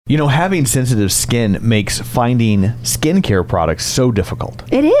You know, having sensitive skin makes finding skincare products so difficult.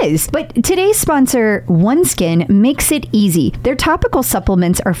 It is, but today's sponsor, OneSkin, makes it easy. Their topical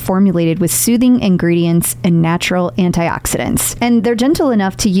supplements are formulated with soothing ingredients and natural antioxidants, and they're gentle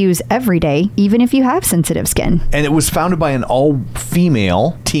enough to use every day, even if you have sensitive skin. And it was founded by an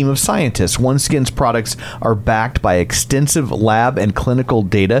all-female team of scientists. OneSkin's products are backed by extensive lab and clinical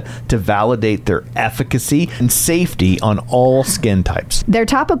data to validate their efficacy and safety on all skin types. Their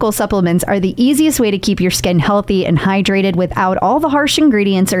topical supplements are the easiest way to keep your skin healthy and hydrated without all the harsh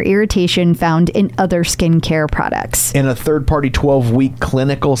ingredients or irritation found in other skincare products. In a third-party 12-week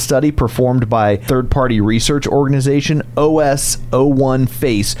clinical study performed by third-party research organization OS01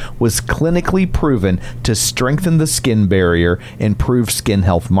 Face was clinically proven to strengthen the skin barrier, improve skin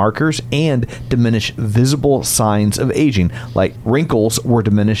health markers, and diminish visible signs of aging, like wrinkles were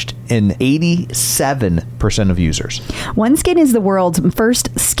diminished in 87% of users. OneSkin is the world's first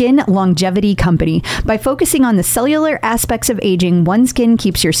skin longevity company. By focusing on the cellular aspects of aging, OneSkin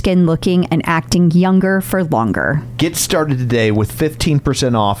keeps your skin looking and acting younger for longer. Get started today with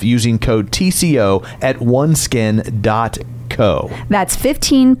 15% off using code TCO at oneskin.co. That's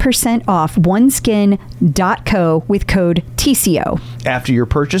 15% off oneskin.co with code TCO. After your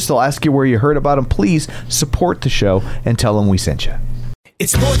purchase, they'll ask you where you heard about them. Please support the show and tell them we sent you.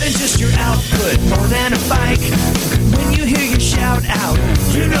 It's more than just your output, more than a bike. When you hear your shout out,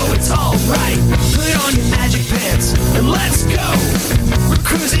 you know it's all right. Put on your magic pants and let's go. We're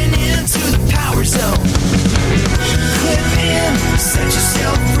cruising into the power zone. Clip in, set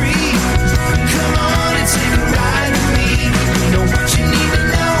yourself free. Come on and take a ride with me. Know what you need to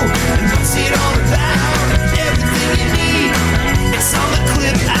know and what's it all about. Everything you need, it's on the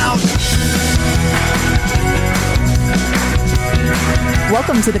Clip Out.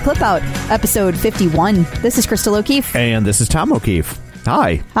 Welcome to the Clip Out, episode 51. This is Crystal O'Keefe. And this is Tom O'Keefe.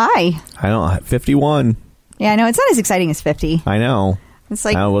 Hi. Hi. I don't 51. Yeah, I know. It's not as exciting as 50. I know. It's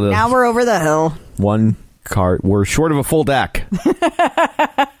like, now we're over the hill. One car. We're short of a full deck.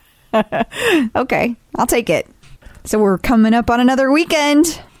 Okay, I'll take it. So we're coming up on another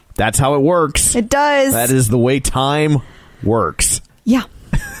weekend. That's how it works. It does. That is the way time works. Yeah.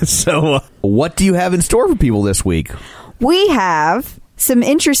 So what do you have in store for people this week? We have some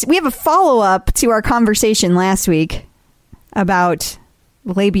interest. We have a follow-up to our conversation last week about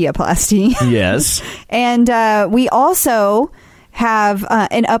labiaplasty. Yes. And we also have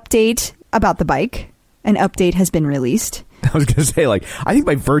an update about the bike. An update has been released. I was going to say, I think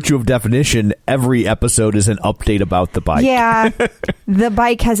by virtue of definition, every episode is an update about the bike. Yeah. The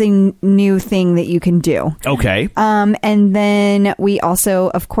bike has a new thing that you can do. Okay. And then we also,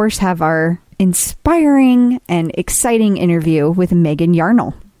 of course, have our inspiring and exciting interview with Meghan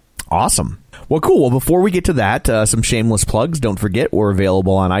Yarnall. Awesome. Well, cool. Well, before we get to that, some shameless plugs. Don't forget, we're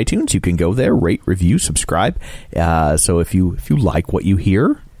available on iTunes. You can go there, rate, review, subscribe. So if you like what you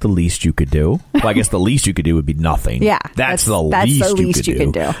hear, the least you could do. Well, I guess the least you could do would be nothing. Yeah. That's the least you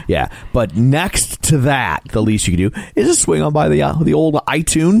could do. Yeah. But next to that, the least you could do is just swing on by the old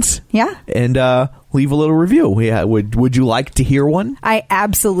iTunes. Yeah. And leave a little review. Yeah. Would you like to hear one? I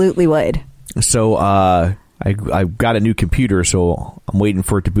absolutely would. So I've got a new computer, so I'm waiting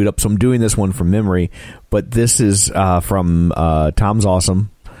for it to boot up. So I'm doing this one from memory. But this is from Tom's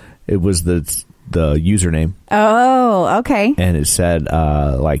Awesome. It was the username. Oh, okay. And it said,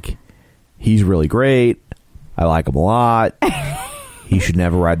 he's really great. I like him a lot. He should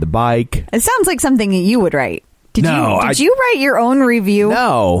never ride the bike. It sounds like something that you would write. Did you write your own review?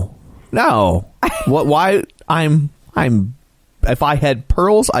 No. What? Why? I'm. If I had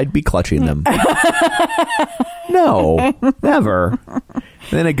pearls, I'd be clutching them. No, never. And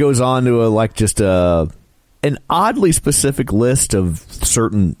then it goes on to an oddly specific list of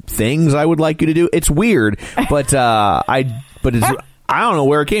certain things I would like you to do. It's weird, but I don't know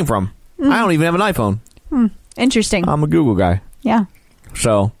where it came from. I don't even have an iPhone. Interesting. I'm a Google guy. Yeah.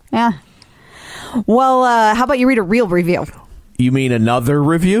 So. Yeah. Well, how about you read a real review? You mean another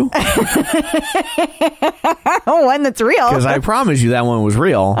review? One that's real. Because I promise you that one was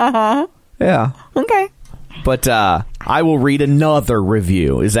real. Uh-huh. Yeah. Okay. But I will read another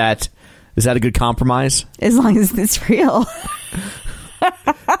review. Is that a good compromise? As long as it's real.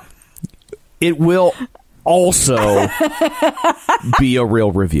 It will also be a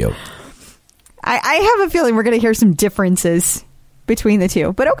real review. I have a feeling we're going to hear some differences between the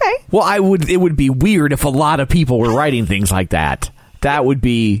two, but okay. Well, it would be weird if a lot of people were writing things like that. That would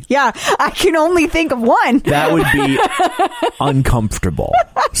be... Yeah, I can only think of one. That would be uncomfortable.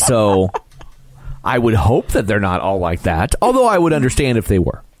 So I would hope that they're not all like that, although I would understand if they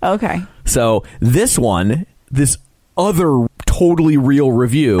were. Okay. So this other totally real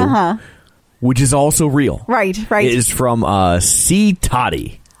review, which is also real. Right. It is from C.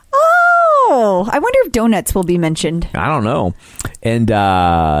 Toddy. Oh, I wonder if donuts will be mentioned. I don't know. And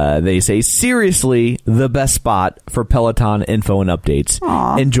they say, seriously, the best spot for Peloton info and updates.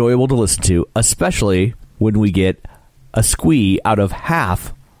 Aww. Enjoyable to listen to, especially when we get a squee out of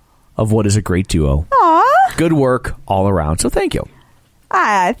half of what is a great duo. Aw. Good work all around. So thank you.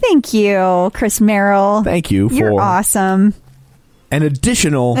 Thank you, Chris Merrill. Thank you for You're awesome. An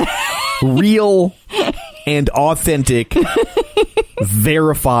additional real and authentic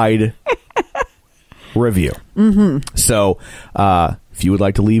verified review. So if you would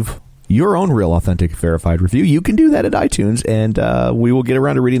like to leave your own real, authentic, verified review, you can do that at iTunes, and we will get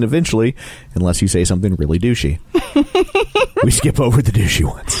around to reading eventually, unless you say something really douchey. We skip over the douchey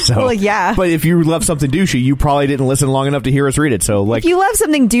ones. So, well, yeah. But if you love something douchey, you probably didn't listen long enough to hear us read it. So, like, if you love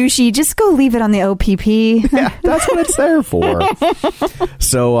something douchey, just go leave it on the OPP. Yeah, that's what it's there for.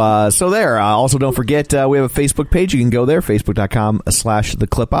 So there. Also, don't forget, we have a Facebook page. You can go there,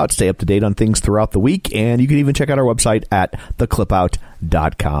 facebook.com/theclipout. Stay up to date on things throughout the week. And you can even check out our website at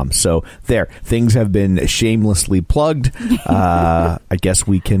theclipout.com. So there, things have been shamelessly plugged. I guess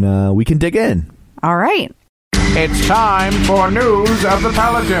we can dig in. All right. It's time for News of the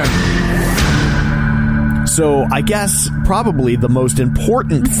Peloton. So I guess probably the most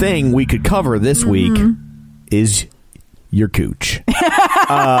important thing we could cover this week is your cooch.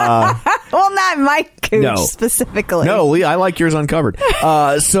 Well, not my cooch specifically. No, Lee, I like yours uncovered.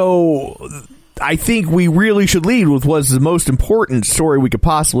 So I think we really should lead with what's the most important story we could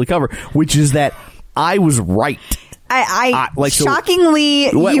possibly cover, which is that I was right. Shockingly,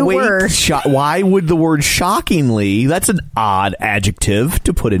 you were. Why would the word shockingly? That's an odd adjective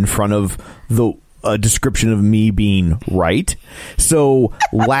to put in front of the description of me being right. So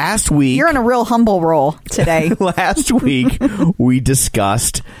last week... You're on a real humble roll today. Last week, we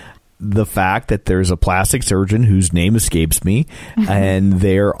discussed the fact that there's a plastic surgeon whose name escapes me, and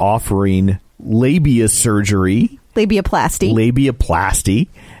they're offering labia surgery. Labiaplasty.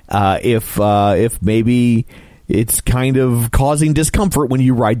 If maybe it's kind of causing discomfort when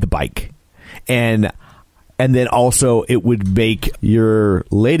you ride the bike. And then also it would make your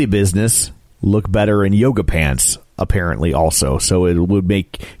lady business look better in yoga pants, apparently also. So it would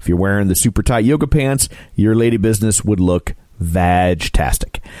make, if you're wearing the super tight yoga pants, your lady business would look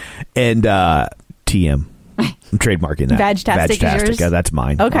vag-tastic. And TM. I'm trademarking that. Vag-tastic is yours? That's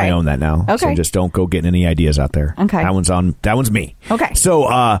mine. Okay. I own that now. Okay. So just don't go getting any ideas out there. Okay. That one's me. Okay. So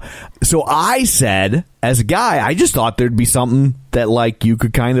I said, as a guy, I just thought there'd be something that like you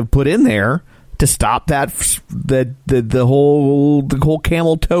could kind of put in there to stop the whole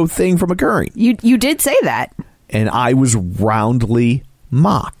camel toe thing from occurring. You did say that. And I was roundly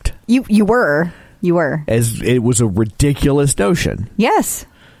mocked. You were. As it was a ridiculous notion. Yes.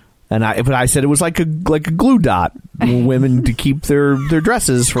 And I said it was like a glue dot for women to keep their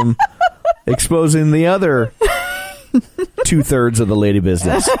dresses from exposing the other 2/3 of the lady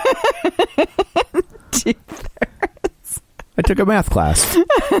business. 2/3. I took a math class.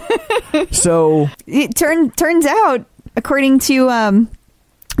 So it turns out, according to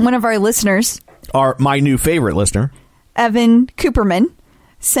one of our listeners, my new favorite listener, Evan Cooperman,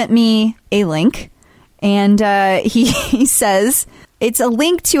 sent me a link, and he says it's a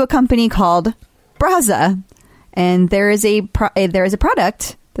link to a company called Braza, and there is a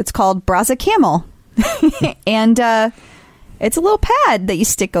product that's called Braza Camel, and it's a little pad that you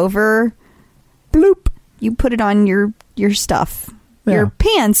stick over. Bloop. You put it on your stuff, your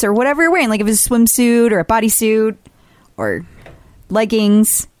pants or whatever you're wearing. Like if it's a swimsuit or a bodysuit or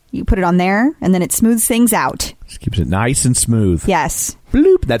leggings, you put it on there, and then it smooths things out. Just keeps it nice and smooth. Yes.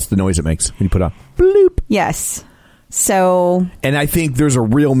 Bloop. That's the noise it makes when you put on. Bloop. Yes. So. And I think there's a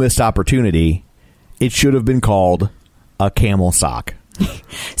real missed opportunity. It should have been called a camel sock.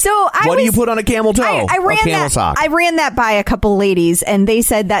 So what do you put on a camel toe? I ran a camel sock. I ran that by a couple ladies, and they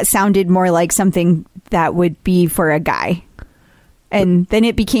said that sounded more like something that would be for a guy. And then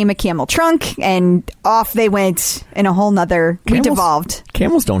it became a camel trunk, and off they went in a whole nother. We devolved.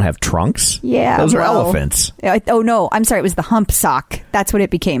 Camels don't have trunks. Yeah, those are elephants. Oh no, I'm sorry. It was the hump sock. That's what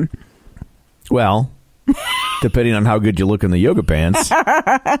it became. Well, depending on how good you look in the yoga pants,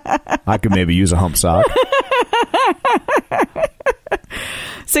 I could maybe use a hump sock.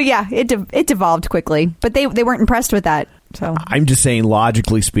 So yeah, it devolved quickly, but they weren't impressed with that. So I'm just saying,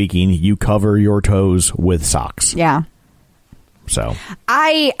 logically speaking, you cover your toes with socks. Yeah. So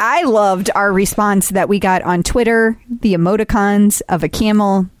I loved our response that we got on Twitter. The emoticons of a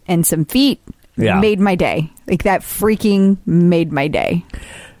camel and some feet made my day. Like that freaking made my day.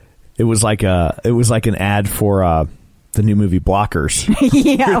 It was like an ad for the new movie Blockers.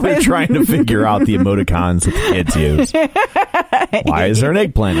 Yeah. They're trying to figure out the emoticons that the kids use. Why is there an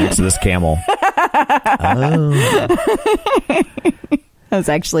eggplant next to this camel? That was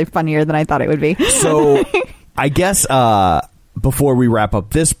actually funnier than I thought it would be. So I guess before we wrap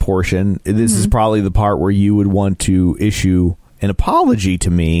up this portion, this is probably the part where you would want to issue an apology to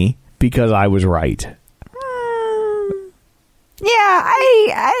me because I was right. Yeah,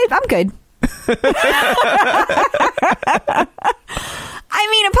 I'm good. I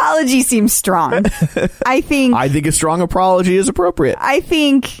mean, apology seems strong. I think a strong apology is appropriate. I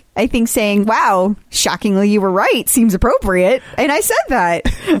think saying, wow, shockingly you were right seems appropriate. And I said that.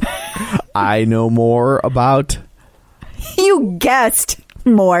 I know more about... You guessed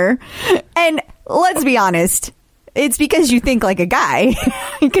more. And let's be honest, it's because you think like a guy.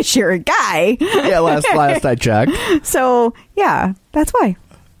 Because you're a guy. Yeah, last I checked. So, yeah, that's why.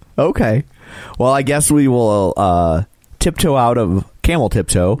 Okay. Well, I guess we will camel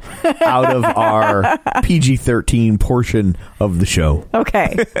tiptoe out of our PG-13 portion of the show.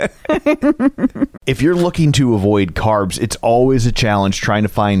 Okay. If you're looking to avoid carbs, it's always a challenge trying to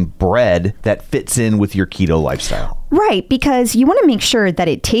find bread that fits in with your keto lifestyle. Right, because you want to make sure that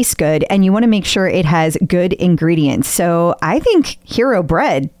it tastes good and you want to make sure it has good ingredients. So I think Hero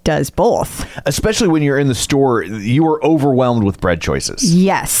Bread does both. Especially when you're in the store, you are overwhelmed with bread choices.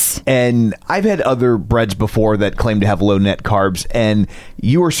 Yes. And I've had other breads before that claim to have low net carbs, and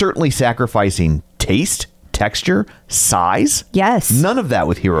you are certainly sacrificing taste, texture, size. Yes. None of that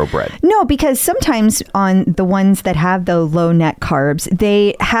with Hero Bread. No, because sometimes on the ones that have the low net carbs,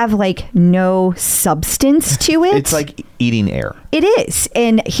 they have like no substance to it. It's like eating air. It is.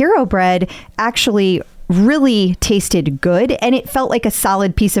 And Hero Bread actually really tasted good, and it felt like a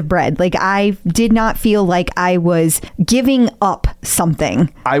solid piece of bread. Like, I did not feel like I was giving up something.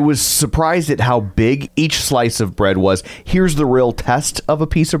 I was surprised at how big each slice of bread was. Here's the real test of a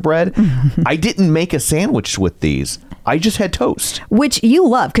piece of bread. I didn't make a sandwich with these. I just had toast. Which you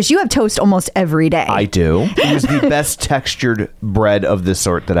love, because you have toast almost every day. I do. It was the best textured bread of this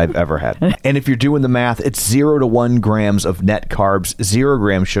sort that I've ever had. And if you're doing the math, it's 0 to 1 grams of net carbs, 0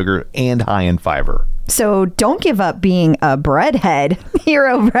 gram sugar, and high in fiber. So don't give up being a breadhead.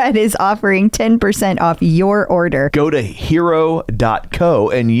 Hero Bread is offering 10% off your order. Go to hero.co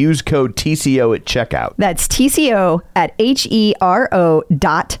and use code TCO at checkout. That's TCO at HERO.co.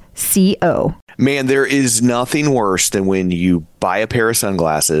 Man, there is nothing worse than when you buy a pair of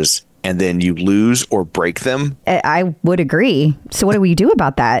sunglasses and then you lose or break them. I would agree. So what do we do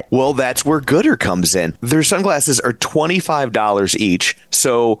about that? Well, that's where Gooder comes in. Their sunglasses are $25 each,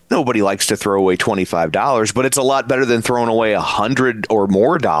 so nobody likes to throw away $25, but it's a lot better than throwing away $100 or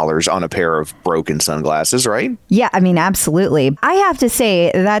more on a pair of broken sunglasses, right? Yeah, I mean, absolutely. I have to say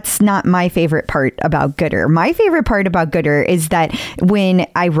that's not my favorite part about Gooder. My favorite part about Gooder is that when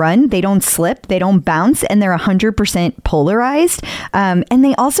I run, they don't slip, they don't bounce, and they're 100% polarized. And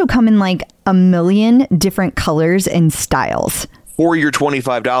they also come in like a million different colors and styles. For your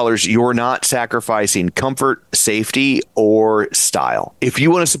 $25, you're not sacrificing comfort, safety, or style. If you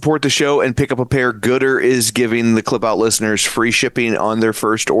want to support the show and pick up a pair, Gooder is giving the Clip Out listeners free shipping on their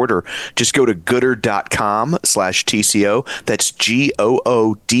first order. Just go to gooder.com/TCO. That's GOODR.com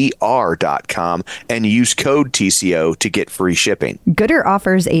and use code TCO to get free shipping. Gooder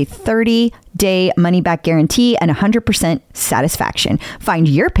offers a 30-day money-back guarantee and 100% satisfaction. Find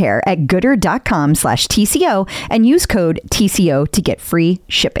your pair at gooder.com/TCO and use code TCO to get free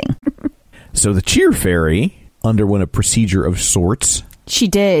shipping. So the Cheer Fairy underwent a procedure of sorts. She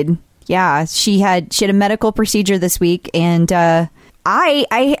did. Yeah, she had a medical procedure this week, and we don't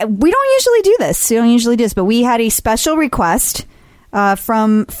usually do this. We don't usually do this, but we had a special request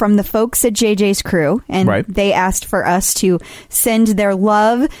from the folks at JJ's crew, and they asked for us to send their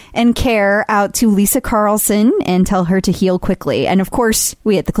love and care out to Lisa Carlson and tell her to heal quickly. And of course,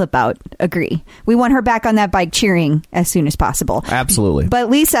 we at the Clip Out agree. We want her back on that bike cheering as soon as possible. Absolutely. But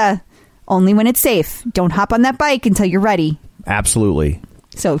Lisa, only when it's safe. Don't hop on that bike until you're ready. Absolutely.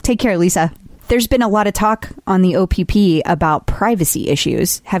 So take care, Lisa. There's been a lot of talk on the OPP about privacy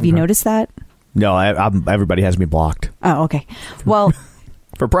issues. Have you noticed that? No, everybody has me blocked. Oh, okay. Well,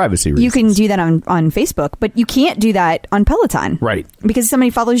 for privacy reasons. You can do that on Facebook, but you can't do that on Peloton. Right. Because if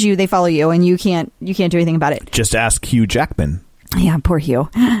somebody follows you, they follow you, and you can't do anything about it. Just ask Hugh Jackman. Yeah, poor Hugh.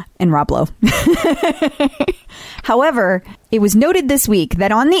 And Rob Lowe. However, it was noted this week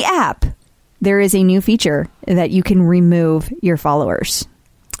that on the app, there is a new feature that you can remove your followers.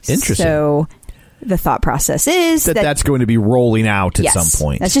 Interesting. So the thought process is that's going to be rolling out at some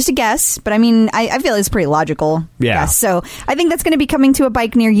point. That's just a guess, but I mean, I feel it's pretty logical. Yeah. Guess. So I think that's going to be coming to a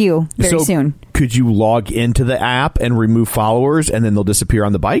bike near you very soon. Could you log into the app and remove followers and then they'll disappear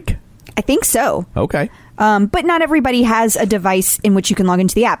on the bike? I think so. Okay. But not everybody has a device in which you can log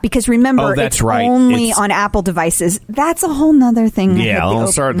into the app, because remember, it's only on Apple devices. That's a whole nother thing. Yeah, I'll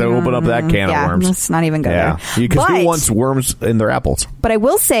start to open up that can of worms. Let's not even go there. Because who wants worms in their apples? But I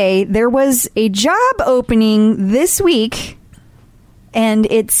will say there was a job opening this week, and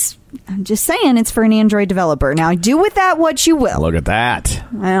I'm just saying, it's for an Android developer. Now, do with that what you will. Look at that.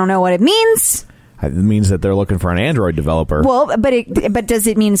 I don't know what it means. It means that they're looking for an Android developer. Well, but does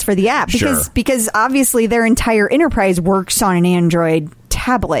it mean it's for the app? Because obviously their entire enterprise works on an Android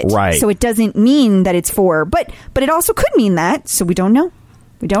tablet. Right. So it doesn't mean that it's for, but it also could mean that. So we don't know.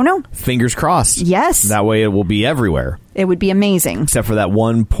 We don't know. Fingers crossed. Yes. That way it will be everywhere. It would be amazing. Except for that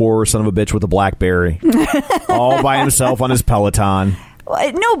one poor son of a bitch with a BlackBerry. All by himself on his Peloton.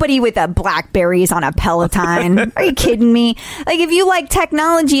 Nobody with a BlackBerry is on a Peloton. Are you kidding me? Like, if you like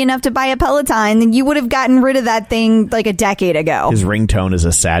technology enough to buy a Peloton, then you would have gotten rid of that thing like a decade ago. His ringtone is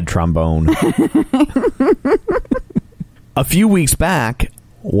a sad trombone. A few weeks back,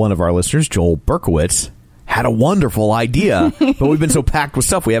 one of our listeners, Joel Berkowitz, had a wonderful idea, but we've been so packed with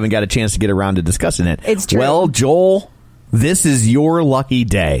stuff we haven't got a chance to get around to discussing it. It's true. Well, Joel, this is your lucky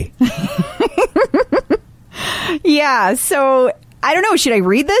day. Yeah, so I don't know. Should I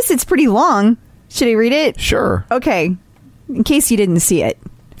read this? It's pretty long. Should I read it? Sure. Okay. In case you didn't see it,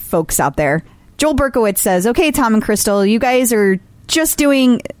 folks out there. Joel Berkowitz says, okay, Tom and Crystal, you guys are just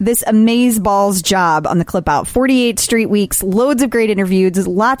doing this amazeballs job on the Clip Out. 48 straight weeks, loads of great interviews,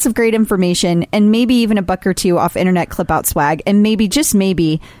 lots of great information, and maybe even a buck or two off internet Clip Out swag, and maybe, just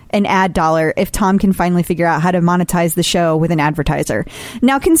maybe, an ad dollar if Tom can finally figure out how to monetize the show with an advertiser.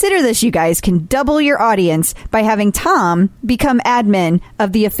 Now consider this, you guys can double your audience by having Tom become admin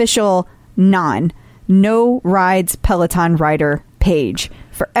of the official No Rides Peloton Rider page.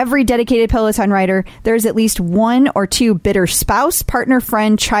 For every dedicated Peloton rider, there's at least one or two bitter spouse, partner,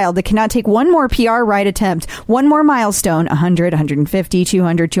 friend, child that cannot take one more PR ride attempt, one more milestone, 100, 150,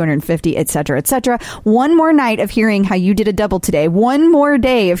 200, 250, etc., etc., one more night of hearing how you did a double today, one more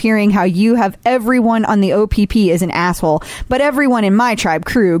day of hearing how you have everyone on the OPP is an asshole, but everyone in my tribe,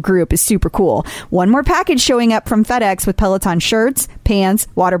 crew, group is super cool. One more package showing up from FedEx with Peloton shirts, pants,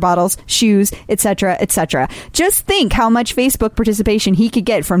 water bottles, shoes, etc., etc. Just think how much Facebook participation he could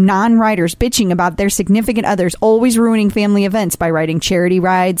get from non-riders bitching about their significant others always ruining family events by riding charity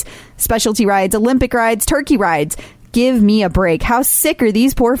rides, specialty rides, Olympic rides, turkey rides. Give me a break. How sick are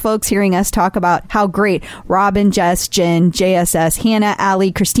these poor folks hearing us talk about how great Robin, Jess, Jen, JSS, Hannah,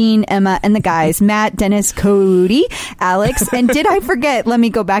 Allie, Christine, Emma, and the guys, Matt, Dennis, Cody, Alex, and did I forget? Let me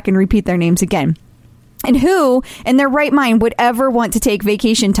go back and repeat their names again. And who in their right mind would ever want to take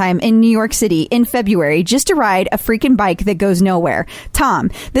vacation time in New York City in February just to ride a freaking bike that goes nowhere?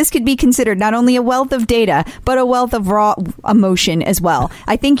 Tom, this could be considered not only a wealth of data, but a wealth of raw emotion as well.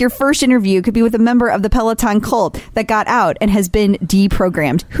 I think your first interview could be with a member of the Peloton cult that got out and has been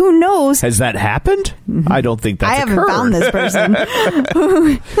deprogrammed. Who knows? Has that happened? I don't think that's occurred. I haven't found this person.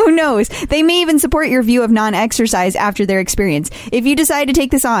 Who knows? They may even support your view of non-exercise after their experience. If you decide to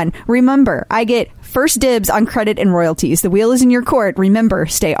take this on, remember, I get first dibs on credit and royalties. The wheel is in your court. Remember,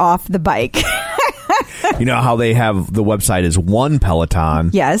 stay off the bike. You know how they have the website is One Peloton?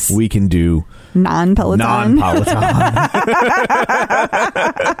 Yes. We can do non-Peloton.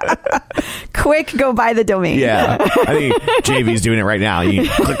 Quick, go buy the domain. Yeah. I think JV's doing it right now. You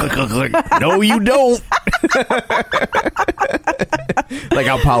click, click, click, click. No, you don't. Like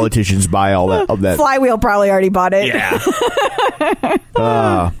how politicians buy all that. Flywheel probably already bought it. Yeah.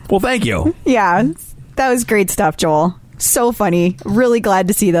 Well, thank you. Yeah. That was great stuff, Joel. So funny. Really glad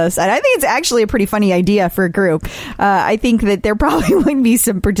to see this. And I think it's actually a pretty funny idea for a group. I think that there probably would be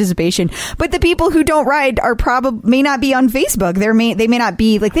some participation. But the people who don't ride are may not be on Facebook. They may not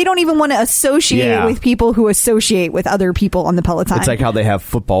be, like, they don't even want to associate with people who associate with other people on the Peloton. It's like how they have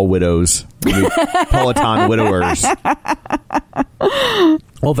football widows. Peloton widowers.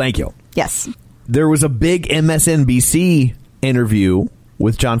 Well, thank you. Yes. There was a big MSNBC interview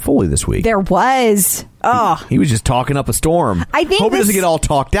with John Foley this week. There was. Oh. He was just talking up a storm. I think hope it doesn't get all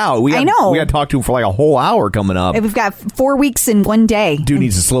talked out. I know. We got to talk to him for like a whole hour coming up. We've got 4 weeks in one day. Dude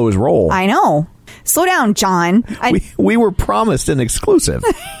needs to slow his roll. I know. Slow down, John. We were promised an exclusive.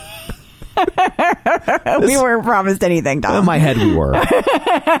 We weren't promised anything, Tom. In my head, we were.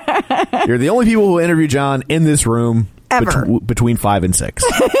 You're the only people who interview John in this room. Ever. Between 5 and 6.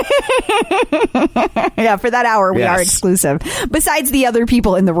 Yeah, for that hour, we are exclusive. Besides the other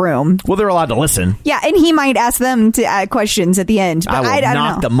people in the room. Well, they're allowed to listen. Yeah, and he might ask them to add questions at the end. But I will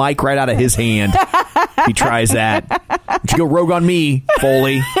knock the mic right out of his hand. He tries that. Don't you go rogue on me,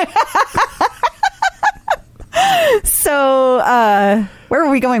 Foley. So, where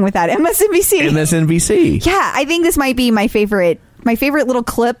are we going with that? MSNBC. Yeah, I think this might be my favorite little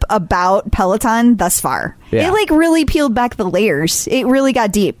clip about Peloton thus far. Yeah. It really peeled back the layers. It really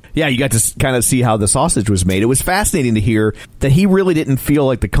got deep. Yeah, you got to kind of see how the sausage was made. It was fascinating to hear that he really didn't feel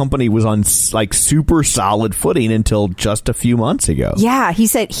like the company was on super solid footing until just a few months ago. Yeah, he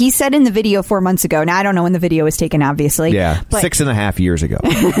said in the video 4 months ago. Now, I don't know when the video was taken, obviously. Yeah, but 6.5 years ago.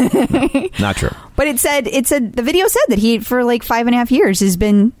 No, not true. But the video said that he, for 5.5 years, has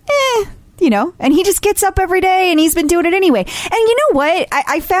been, and he just gets up every day and he's been doing it anyway. And you know what?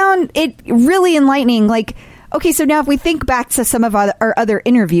 I found it really enlightening. Okay, so now if we think back to some of our other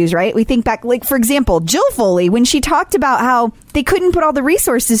interviews, right? We think back, for example, Jill Foley, when she talked about how they couldn't put all the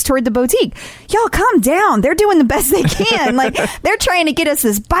resources toward the boutique. Y'all, calm down. They're doing the best they can. They're trying to get us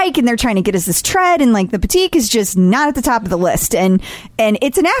this bike and they're trying to get us this tread. And the boutique is just not at the top of the list. And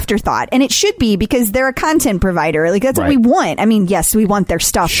it's an afterthought. And it should be, because they're a content provider. That's what we want. I mean, yes, we want their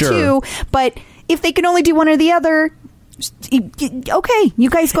stuff too. But if they can only do one or the other, okay, you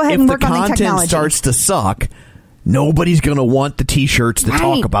guys go ahead and work on the technology. If the content starts to suck, nobody's going to want the T-shirts to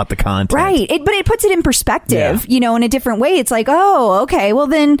talk about the content. Right. But it puts it in perspective, in a different way. It's oh, okay, well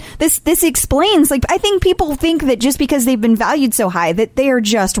then this explains. I think people think that just because they've been valued so high that they are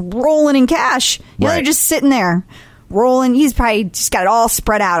just rolling in cash. They're just sitting there rolling. He's probably just got it all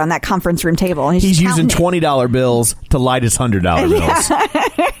spread out on that conference room table. And he's using $20 bills to light his $100 bills.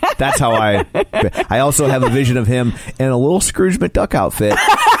 That's how I also have a vision of him in a little Scrooge McDuck outfit.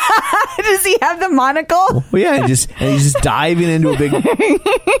 Does he have the monocle? Well, yeah, and he's just diving into a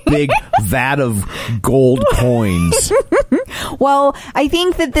big vat of gold coins. Well, I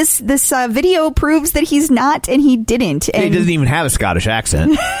think that this video proves that he's not, and he didn't. And he doesn't even have a Scottish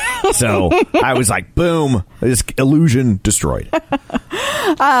accent. So I was like, boom, this illusion destroyed.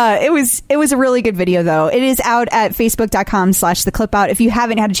 It was a really good video, though. It is out at facebook.com/theclipout. If you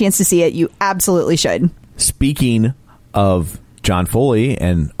haven't had a chance to see it, you absolutely should. Speaking of John Foley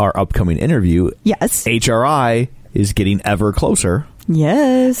and our upcoming interview, yes, HRI is getting ever closer.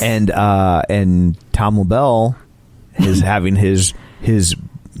 Yes, and Tom LaBelle is having his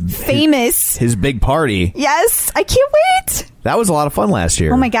famous his big party. Yes, I can't wait. That was a lot of fun last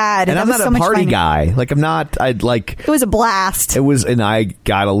year. Oh my god! And I'm not a party guy. Like I'm not. I'd like. It was a blast. It was, and I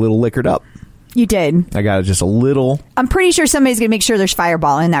got a little liquored up. You did. I got just a little. I'm pretty sure somebody's going to make sure there's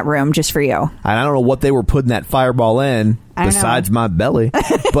Fireball in that room just for you. And I don't know what they were putting that Fireball in besides my belly,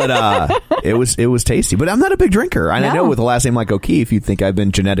 but it was tasty. But I'm not a big drinker. And I know with a last name like O'Keefe, you'd think I've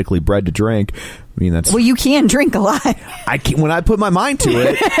been genetically bred to drink. I mean, that's... Well, you can drink a lot. When I put my mind to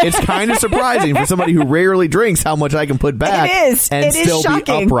it, it's kind of surprising for somebody who rarely drinks how much I can put back. It is. And still be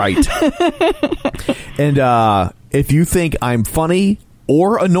upright. And if you think I'm funny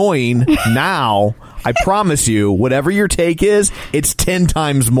or annoying now, I promise you, whatever your take is, it's 10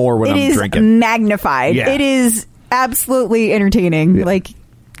 times more when I'm drinking. It is magnified. Yeah. It is absolutely entertaining. Yeah.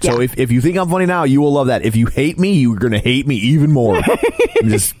 So if you think I'm funny now, you will love that. If you hate me, you're going to hate me even more. I'm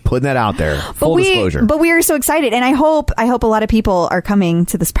just putting that out there. Full disclosure. But we are so excited, and I hope a lot of people are coming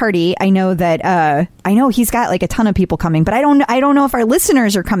to this party. I know that he's got a ton of people coming, but I don't know if our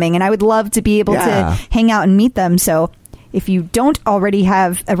listeners are coming, and I would love to be able to hang out and meet them. So if you don't already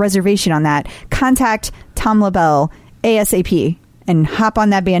have a reservation on that, contact Tom LaBelle ASAP and hop on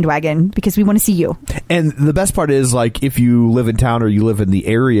that bandwagon because we want to see you. And the best part is, if you live in town or you live in the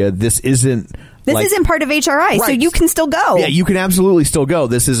area, this isn't part of HRI, right. So you can still go. Yeah, you can absolutely still go.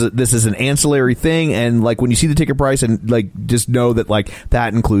 This is an ancillary thing, and when you see the ticket price, and just know that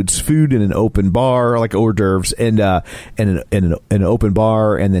that includes food and an open bar, hors d'oeuvres, and an open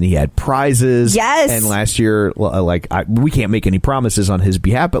bar, and then he had prizes. Yes. And last year, we can't make any promises on his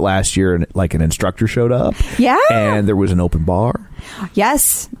behalf, but last year, an instructor showed up. Yeah. And there was an open bar.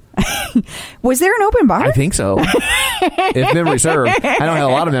 Yes. Was there an open bar? I think so. If memory serves. I don't have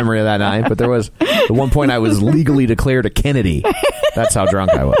a lot of memory of that night, but there was at one point I was legally declared a Kennedy. That's how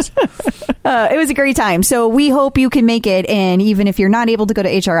drunk I was. It was a great time. So we hope you can make it. And even if you're not able to go to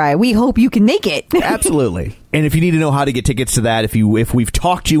HRI, we hope you can make it. Absolutely. And if you need to know how to get tickets to that, if we've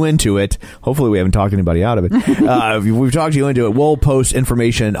talked you into it, hopefully we haven't talked anybody out of it. If we've talked you into it, we'll post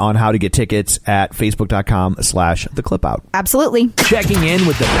information on how to get tickets at facebook.com/theclipout. Absolutely. Checking in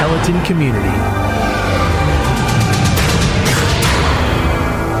with the Peloton community.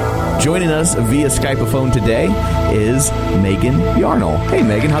 Joining us via Skype-a-phone today is Meghan Yarnall. Hey,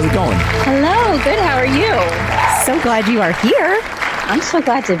 Meghan, how's it going? Hello, good. How are you? So glad you are here. I'm so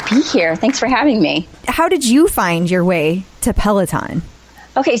glad to be here. Thanks for having me. How did you find your way to Peloton?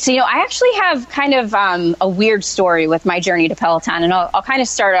 Okay, so, I actually have kind of a weird story with my journey to Peloton, and I'll kind of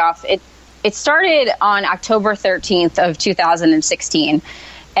start off. It started on October 13th of 2016,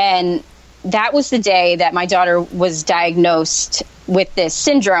 and that was the day that my daughter was diagnosed with this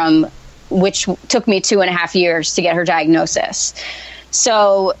syndrome, which took me 2.5 years to get her diagnosis.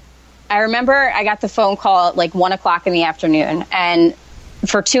 So I remember I got the phone call at like 1 o'clock in the afternoon. And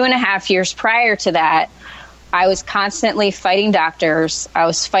for 2.5 years prior to that, I was constantly fighting doctors. I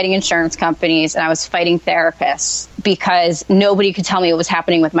was fighting insurance companies, and I was fighting therapists because nobody could tell me what was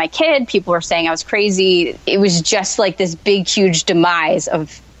happening with my kid. People were saying I was crazy. It was just like this big, huge demise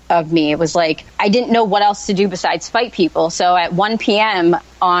of me. It was like I didn't know what else to do besides fight people. So at 1 p.m.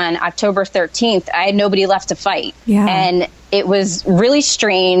 on October 13th, I had nobody left to fight. Yeah. And it was really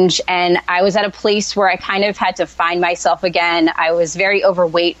strange. And I was at a place where I kind of had to find myself again. I was very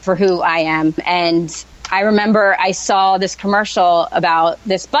overweight for who I am. And I remember I saw this commercial about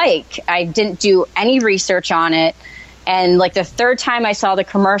this bike. I didn't do any research on it. And like the third time I saw the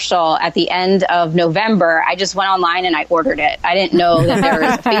commercial at the end of November, I just went online and I ordered it. I didn't know that there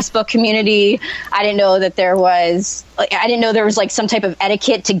was a Facebook community. I didn't know that there was like some type of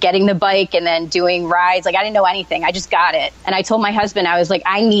etiquette to getting the bike and then doing rides. Like I didn't know anything. I just got it. And I told my husband, I was like,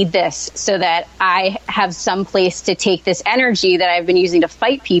 I need this so that I have some place to take this energy that I've been using to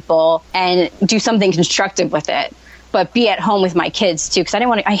fight people and do something constructive with it, but be at home with my kids too. Cause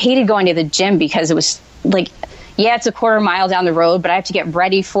I hated going to the gym because it was like, yeah, it's a quarter mile down the road, but I have to get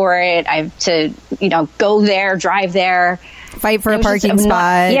ready for it. I have to, go there, drive there. Fight for a parking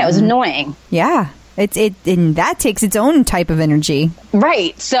spot. Yeah, it was annoying. Yeah. And that takes its own type of energy.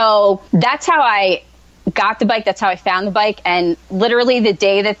 Right. So that's how I got the bike. That's how I found the bike. And literally the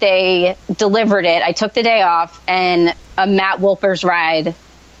day that they delivered it, I took the day off and a Matt Wolpers ride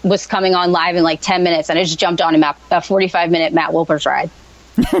was coming on live in like 10 minutes. And I just jumped on a 45-minute Matt Wolpers ride.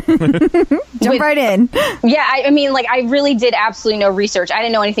 Jump right in. Yeah, I really did absolutely no research. I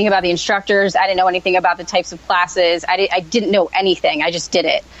didn't know anything about the instructors. I didn't know anything about the types of classes. I didn't know anything. I just did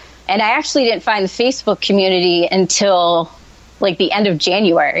it. And I actually didn't find the Facebook community until like the end of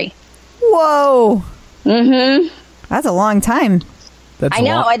January. Whoa. Mm-hmm. That's a long time. I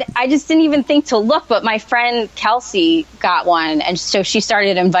know. I just didn't even think to look, but my friend Kelsey got one. And so she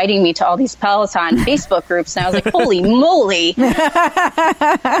started inviting me to all these Peloton Facebook groups. And I was like, holy moly.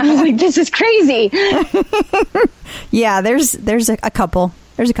 I was like, this is crazy. Yeah, there's a couple.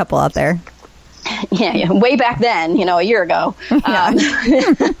 There's a couple out there. Yeah. Way back then, a year ago. Yeah.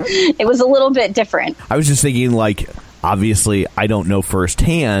 It was a little bit different. I was just thinking, like, obviously, I don't know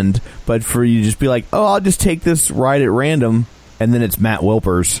firsthand, but for you to just be like, oh, I'll just take this ride at random. And then it's Matt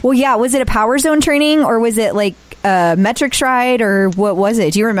Wilpers. Well, yeah. Was it a Power Zone training or was it like a metrics ride or what was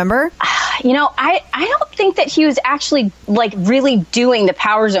it? Do you remember? I don't think that he was actually like really doing the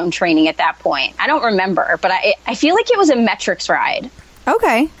Power Zone training at that point. I don't remember, but I feel like it was a metrics ride.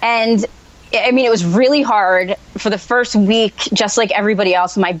 Okay. And it was really hard for the first week, just like everybody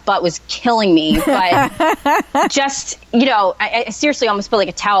else. My butt was killing me, but just, I seriously almost put like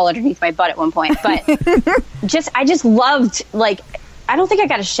a towel underneath my butt at one point, but I just loved, like, I don't think I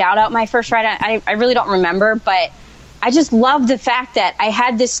got a shout out my first ride. I really don't remember, but I just loved the fact that I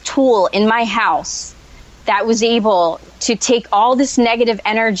had this tool in my house that was able to take all this negative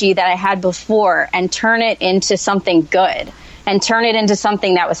energy that I had before and turn it into something good and turn it into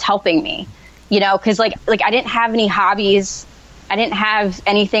something that was helping me. Because like I didn't have any hobbies. I didn't have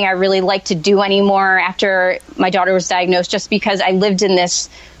anything I really liked to do anymore after my daughter was diagnosed, just because I lived in this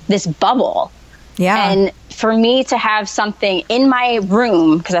bubble. Yeah. And for me to have something in my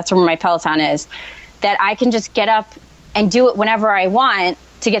room, because that's where my Peloton is, that I can just get up and do it whenever I want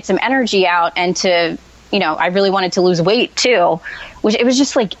to get some energy out and to, I really wanted to lose weight too, which it was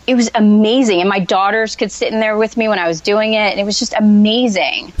just like, it was amazing. And my daughters could sit in there with me when I was doing it. And it was just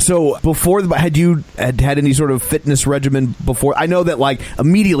amazing. So before had you had any sort of fitness regimen before? I know that like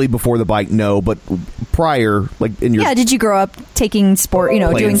immediately before the bike, no, but prior, like in your... Yeah, did you grow up taking sport,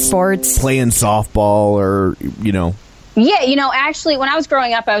 doing sports? Playing softball or, Yeah, actually, when I was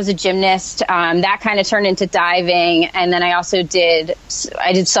growing up, I was a gymnast. That kind of turned into diving. And then I also did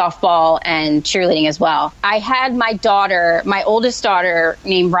softball and cheerleading as well. I had my oldest daughter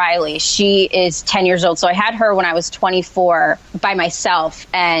named Riley. She is 10 years old. So I had her when I was 24 by myself.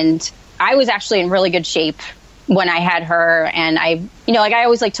 And I was actually in really good shape when I had her. And I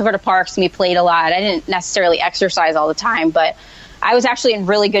always took her to parks and we played a lot. I didn't necessarily exercise all the time, but I was actually in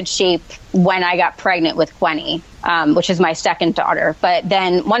really good shape when I got pregnant with Gwenny, which is my second daughter. But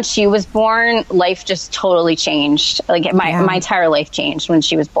then once she was born, life just totally changed. Like my entire life changed when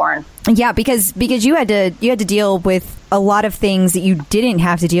she was born. Yeah, because you had to deal with a lot of things that you didn't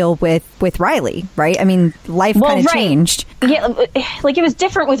have to deal with Riley, right? I mean, life kind of changed. Yeah, like it was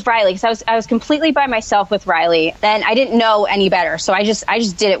different with Riley because I was completely by myself with Riley. Then I didn't know any better, so I just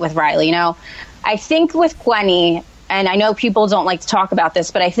did it with Riley. You know, I think with Gwenny, and I know people don't like to talk about this,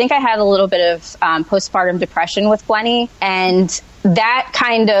 but I think I had a little bit of postpartum depression with Gwenny, and that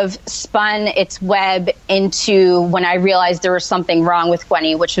kind of spun its web into when I realized there was something wrong with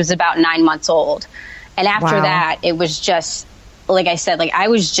Gwenny, which was about 9 months old. And after that, it was just, like I said, like I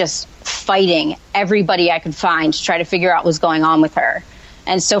was just fighting everybody I could find to try to figure out what was going on with her.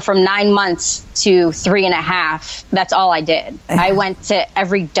 And so from 9 months to 3.5, that's all I did. I went to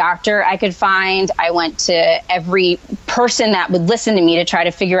every doctor I could find. I went to every person that would listen to me to try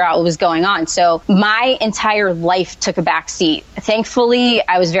to figure out what was going on. So my entire life took a back seat. Thankfully,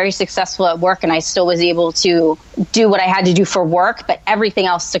 I was very successful at work and I still was able to do what I had to do for work, but everything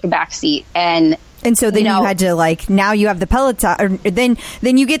else took a back seat. And so then you had to, like, now you have the Peloton, or then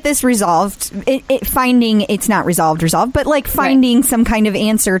you get this resolved, finding it's not resolved, but like finding some kind of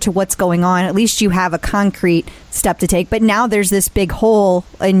answer to what's going on. At least you have a concrete step to take. But now there's this big hole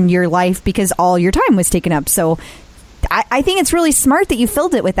in your life because all your time was taken up. So I think it's really smart that you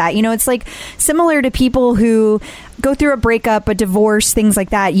filled it with that. You know, it's like similar to people who go through a breakup, a divorce, things like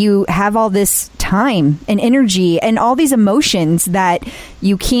that. You have all this time and energy and all these emotions that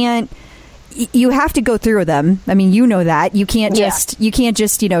you have to go through them. I mean, you know that. You can't just,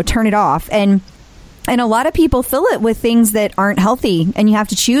 you know, turn it off. And a lot of people fill it with things that aren't healthy, and you have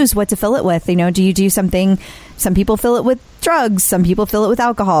to choose what to fill it with. You know, do you do something? Some people fill it with drugs. Some people fill it with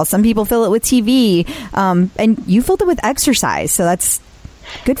alcohol. Some people fill it with TV. And you filled it with exercise. So that's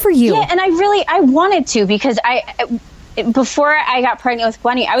good for you. Yeah. And I wanted to, because before I got pregnant with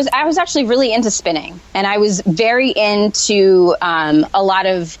Gwenny, I was actually really into spinning, and I was very into a lot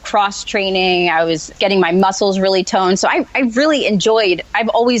of cross training. I was getting my muscles really toned. So I've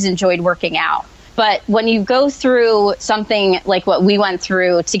always enjoyed working out. But when you go through something like what we went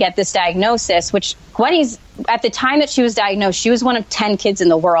through to get this diagnosis, which Gwenny's, at the time that she was diagnosed, she was one of 10 kids in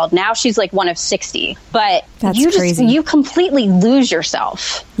the world. Now she's like one of 60. But that's crazy. You completely lose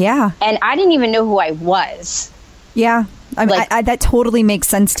yourself. Yeah. And I didn't even know who I was. Yeah. I mean, that totally makes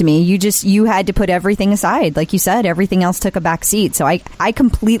sense to me. You had to put everything aside. Like you said, everything else took a back seat. So I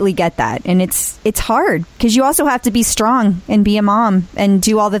completely get that. And it's hard because you also have to be strong and be a mom and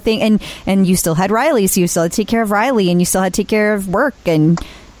do all the things. And you still had Riley, so you still had to take care of Riley, and you still had to take care of work and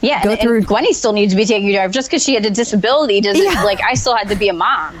and Gwenny still needs to be taken care of. Just because she had a disability doesn't like I still had to be a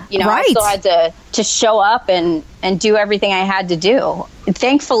mom. You know, right. I still had to show up and do everything I had to do.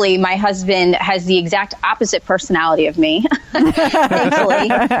 Thankfully, my husband has the exact opposite personality of me.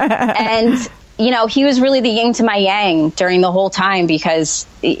 Thankfully, and you know, he was really the yin to my yang during the whole time, because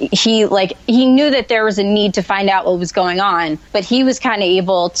he knew that there was a need to find out what was going on, but he was kind of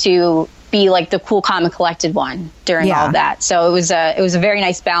able to be like the cool, calm, and collected one during all of that. So it was a very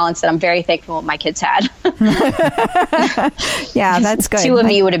nice balance that I'm very thankful my kids had. Yeah, that's good. Two of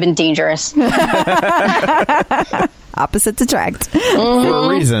me would have been dangerous. Opposites attract. For a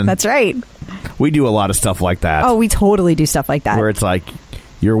reason. That's right. We do a lot of stuff like that. Oh, we totally do stuff like that. Where it's like,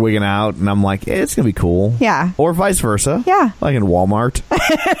 you're wigging out, and I'm like, it's going to be cool. Yeah. Or vice versa. Yeah. Like in Walmart.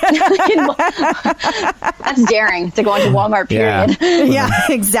 That's daring to go into Walmart, period. Yeah,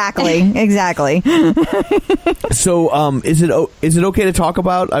 exactly. So, is it okay to talk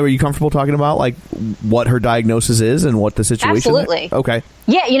about, are you comfortable talking about, like, what her diagnosis is and what the situation Absolutely. is? Okay.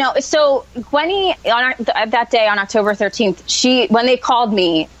 Yeah, you know, so Gwenny, that day on October 13th, when they called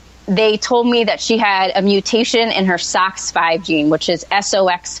me, they told me that she had a mutation in her SOX5 gene, which is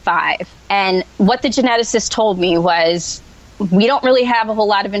SOX5. And what the geneticist told me was, we don't really have a whole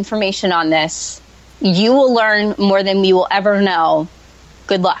lot of information on this. You will learn more than we will ever know.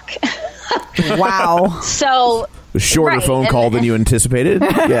 Good luck. Wow. So A shorter phone call than you anticipated.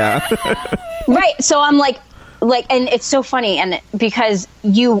 Yeah. Right. So I'm like, and it's so funny, and because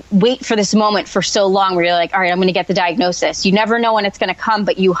you wait for this moment for so long where you're like, all right, I'm going to get the diagnosis. You never know when it's going to come,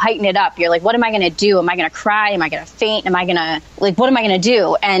 but you heighten it up. You're like, what am I going to do? Am I going to cry? Am I going to faint? Am I going to, what am I going to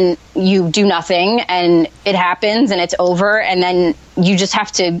do? And you do nothing, and it happens, and it's over, and then you just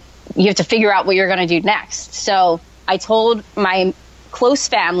have to figure out what you're going to do next. So I told my close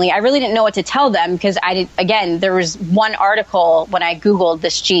family, I really didn't know what to tell them, because there was one article when I Googled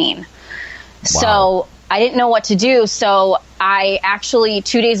this gene. Wow. So I didn't know what to do. So I actually,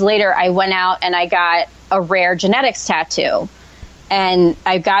 2 days later, I went out and I got a rare genetics tattoo. and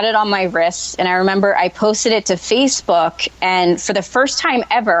I got it on my wrist. And I remember I posted it to Facebook, and for the first time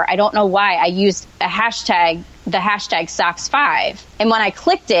ever, I don't know why, I used the hashtag Socks5. And when I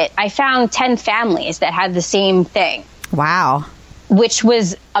clicked it, I found 10 families that had the same thing. Wow. Which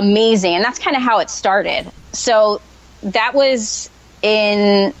was amazing. And that's kind of how it started. So that was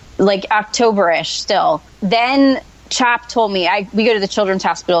in like October-ish still. Then Chop told me, we go to the Children's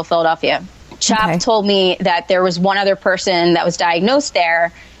Hospital of Philadelphia. Chop told me that there was one other person that was diagnosed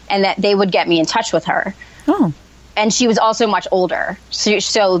there and that they would get me in touch with her. Oh. And she was also much older.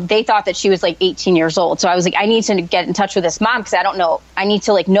 So they thought that she was like 18 years old. So I was like, I need to get in touch with this mom because I don't know. I need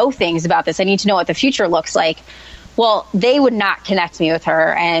to like know things about this. I need to know what the future looks like. Well, they would not connect me with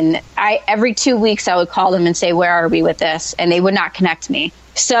her. And every 2 weeks I would call them and say, where are we with this? And they would not connect me.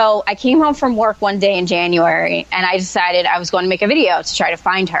 So I came home from work one day in January and I decided I was going to make a video to try to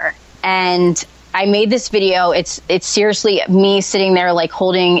find her. And I made this video. It's seriously me sitting there like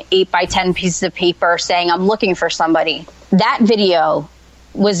holding 8x10 pieces of paper saying I'm looking for somebody. That video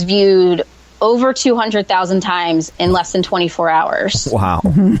was viewed over 200,000 times in less than 24 hours. Wow.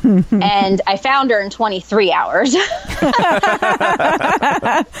 And I found her in 23 hours.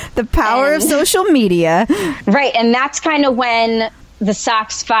 The power of social media. Right. And that's kind of when the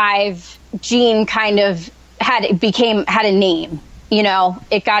Socks5 gene kind of had a name. You know,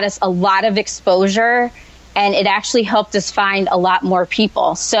 it got us a lot of exposure and it actually helped us find a lot more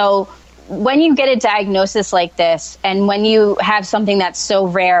people. So when you get a diagnosis like this and when you have something that's so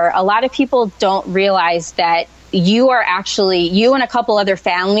rare, a lot of people don't realize that you and a couple other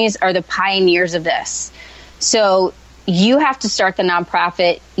families are the pioneers of this. So you have to start the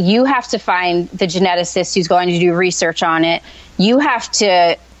nonprofit. You have to find the geneticist who's going to do research on it. You have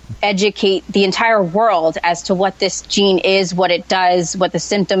to educate the entire world as to what this gene is, what it does, what the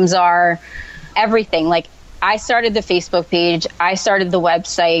symptoms are, everything. Like, I started the Facebook page, I started the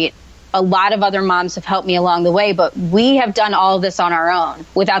website. A lot of other moms have helped me along the way, but we have done all of this on our own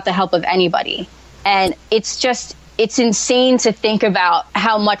without the help of anybody. And it's insane to think about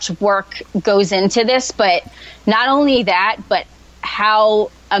how much work goes into this, but not only that, but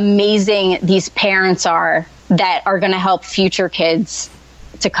how amazing these parents are that are going to help future kids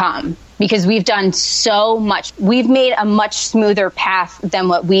to come, because we've done so much. We've made a much smoother path than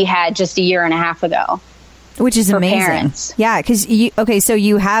what we had just a year and a half ago. Which is amazing. Parents. Yeah, because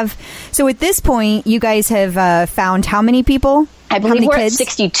so at this point, you guys have found how many people? I believe we're at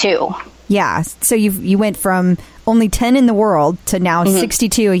 62. Yeah, so you went from only 10 in the world to now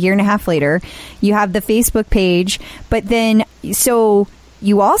 62 a year and a half later. You have the Facebook page, but then, so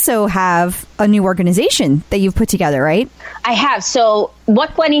you also have a new organization that you've put together, right? I have. So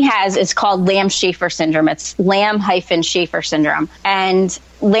what Gwenny has is called Lamb-Schafer syndrome. It's Lamb-Schafer syndrome. And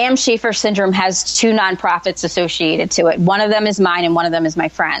Lamb-Schafer syndrome has two nonprofits associated to it. One of them is mine and one of them is my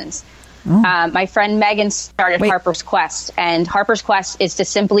friend's. Oh. My friend Megan started Harper's Quest. And Harper's Quest is to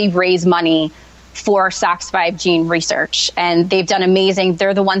simply raise money for Socks5 gene research. And they've done amazing.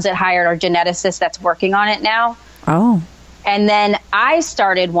 They're the ones that hired our geneticist that's working on it now. Oh. And then I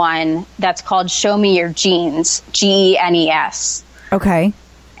started one that's called Show Me Your Genes, GENES. Okay.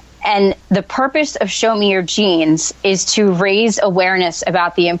 And the purpose of Show Me Your Genes is to raise awareness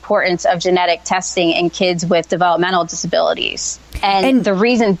about the importance of genetic testing in kids with developmental disabilities. And the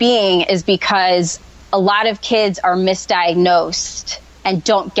reason being is because a lot of kids are misdiagnosed and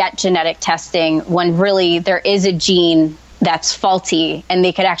don't get genetic testing when really there is a gene that's faulty, and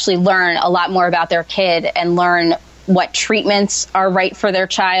they could actually learn a lot more about their kid and learn what treatments are right for their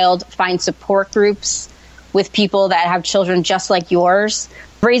child, find support groups with people that have children just like yours,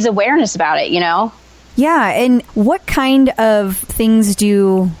 raise awareness about it, you know? Yeah, and what kind of things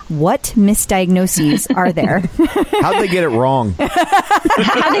what misdiagnoses are there? How'd they get it wrong?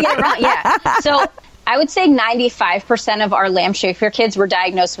 How'd they get it wrong? Yeah. So I would say 95% of our Lamb-Schafer kids were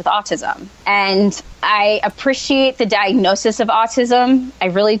diagnosed with autism. And I appreciate the diagnosis of autism. I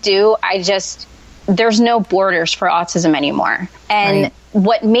really do. There's no borders for autism anymore. And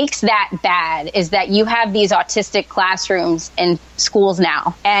what makes that bad is that you have these autistic classrooms in schools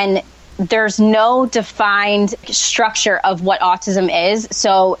now, and there's no defined structure of what autism is.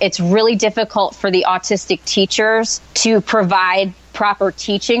 So it's really difficult for the autistic teachers to provide proper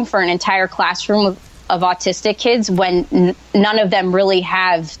teaching for an entire classroom of autistic kids when none of them really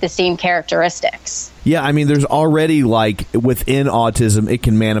have the same characteristics. Yeah, I mean, there's already, like, within autism, it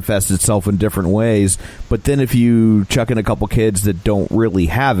can manifest itself in different ways. But then if you chuck in a couple kids that don't really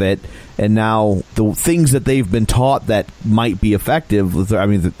have it, and now the things that they've been taught that might be effective, I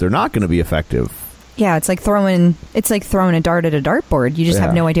mean, they're not going to be effective. Yeah, it's like throwing a dart at a dartboard. You just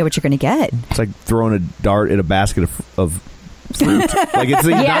have no idea what you're going to get. It's like throwing a dart at a basket of fruit. Like it's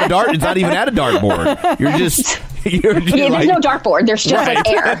not a dart. It's not even at a dartboard. You're just there's no dartboard. There's just right.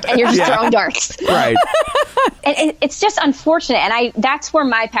 air, and you're just throwing darts. Right. And it's just unfortunate, and that's where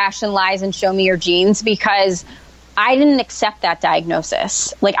my passion lies in Show Me Your Genes, because I didn't accept that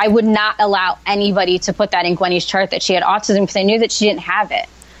diagnosis. Like, I would not allow anybody to put that in Gwenny's chart that she had autism, because I knew that she didn't have it.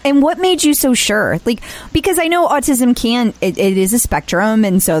 And what made you so sure? Like, because I know autism it is a spectrum,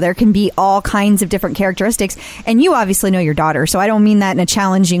 and so there can be all kinds of different characteristics. And you obviously know your daughter, so I don't mean that in a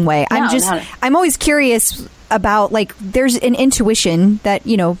challenging way. No, I'm always curious about, like, there's an intuition that,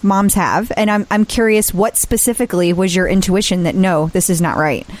 moms have, and I'm curious, what specifically was your intuition that, no, this is not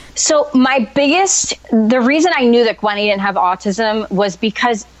right? So the reason I knew that Gwenny didn't have autism was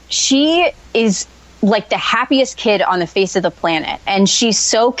because she is like the happiest kid on the face of the planet. And she's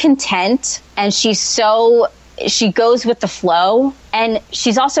so content, and she goes with the flow. And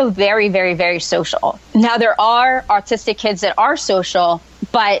she's also very, very, very social. Now, there are autistic kids that are social,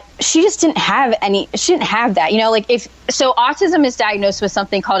 but she just didn't have she didn't have that. Autism is diagnosed with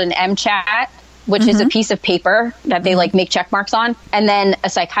something called an MChat, which is a piece of paper that they make check marks on, and then a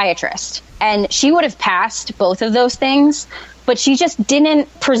psychiatrist. And she would have passed both of those things, but she just didn't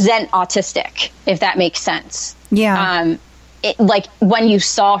present autistic, if that makes sense. Yeah. When you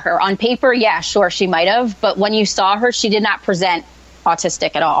saw her on paper, yeah, sure, she might have. But when you saw her, she did not present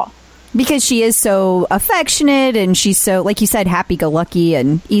autistic at all. Because she is so affectionate, and she's so, like you said, happy-go-lucky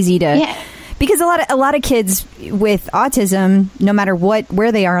and easy to... Yeah. Because a lot of kids with autism, no matter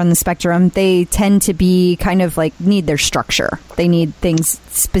where they are on the spectrum, they tend to be kind of need their structure. They need things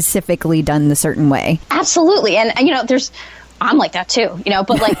specifically done the certain way. Absolutely. And I'm like that too,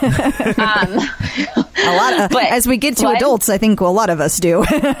 but a lot of, as we get to adults, I think a lot of us do.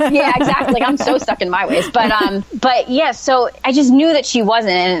 Yeah, exactly. I'm so stuck in my ways, but yeah, so I just knew that she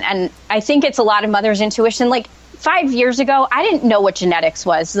wasn't. And I think it's a lot of mothers' intuition. 5 years ago, I didn't know what genetics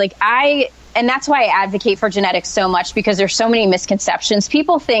was. And that's why I advocate for genetics so much, because there's so many misconceptions.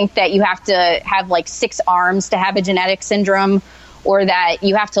 People think that you have to have 6 arms to have a genetic syndrome, or that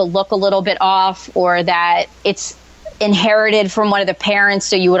you have to look a little bit off, or that it's inherited from one of the parents,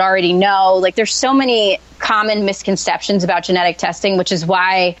 so you would already know. There's so many common misconceptions about genetic testing, which is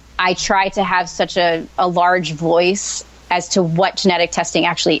why I try to have such a large voice as to what genetic testing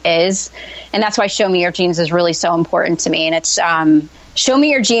actually is. And that's why Show Me Your Genes is really so important to me. And it's Show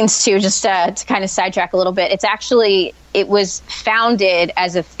Me Your Genes too, just to kind of sidetrack a little bit. It was founded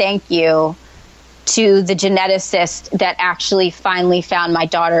as a thank you to the geneticist that actually finally found my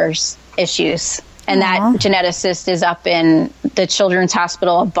daughter's issues. And that geneticist is up in the Children's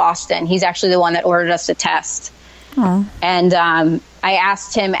Hospital of Boston. He's actually the one that ordered us to test. Aww. And I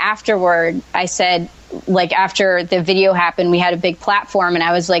asked him afterward, I said, after the video happened, we had a big platform, and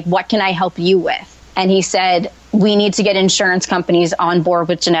I was like, what can I help you with? And he said, we need to get insurance companies on board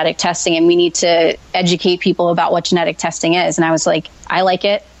with genetic testing, and we need to educate people about what genetic testing is. And I was like, I like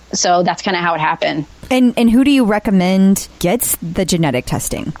it. So that's kind of how it happened. And who do you recommend gets the genetic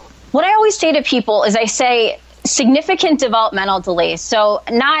testing? What I always say to people is I say significant developmental delays. So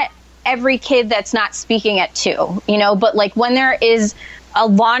not every kid that's not speaking at 2, but when there is a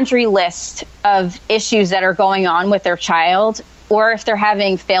laundry list of issues that are going on with their child, or if they're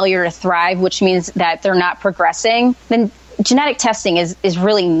having failure to thrive, which means that they're not progressing, then genetic testing is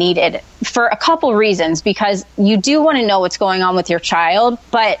really needed for a couple reasons, because you do want to know what's going on with your child,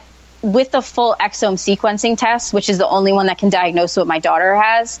 but with the full exome sequencing test, which is the only one that can diagnose what my daughter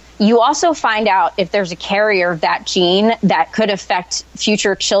has, you also find out if there's a carrier of that gene that could affect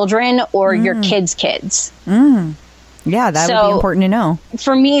future children or your kids' kids. Yeah, that would be important to know.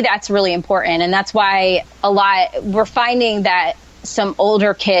 For me, that's really important. And that's why we're finding that some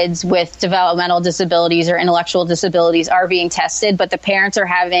older kids with developmental disabilities or intellectual disabilities are being tested, but the parents are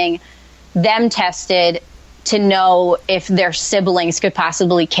having them tested to know if their siblings could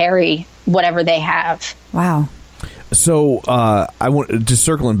possibly carry whatever they have. Wow. So I want just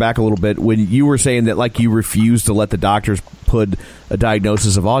circling back a little bit, when you were saying that you refused to let the doctors put a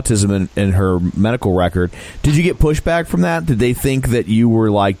diagnosis of autism in her medical record, did you get pushback from that? Did they think that you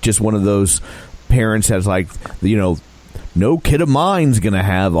were just one of those parents that's no kid of mine's gonna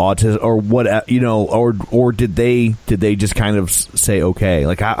have autism, or what, or did they just kind of say okay?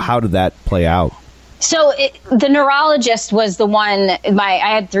 How did that play out? So the neurologist was the one, I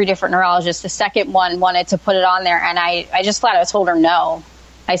had 3 different neurologists. The second one wanted to put it on there, and I just flat out told her no.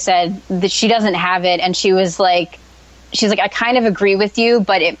 I said that she doesn't have it, and she's like, I kind of agree with you,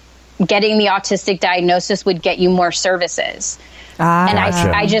 but getting the autistic diagnosis would get you more services. And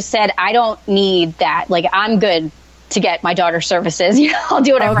gotcha. I just said, I don't need that. I'm good to get my daughter's services. I'll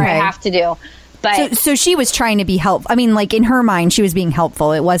do whatever I have to do. But so she was trying to be helpful. I mean, like, in her mind, she was being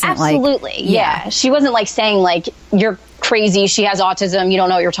helpful. It wasn't absolutely, yeah. She wasn't like saying like, you're crazy, she has autism, you don't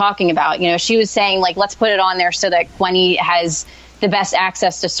know what you're talking about. You know, she was saying like, let's put it on there so that Gwenny has the best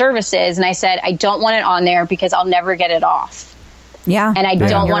access to services. And I said, I don't want it on there because I'll never get it off. Yeah. And I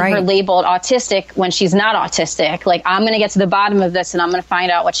don't want her right. labeled autistic when she's not autistic. Like, I'm going to get to the bottom of this and I'm going to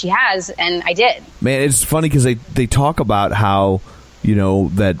find out what she has. And I did. Man, it's funny because they talk about how, you know,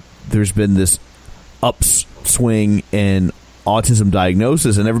 that there's been this upswing in autism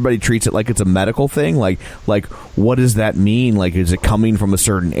diagnosis, and everybody treats it like it's a medical thing. Like what does that mean? Like, is it coming from a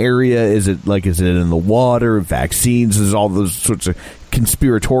certain area? Is it in the water? Vaccines? Is all those sorts of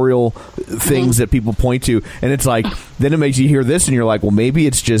conspiratorial things that people point to, and it's like, then it makes you hear this and you're like, well, maybe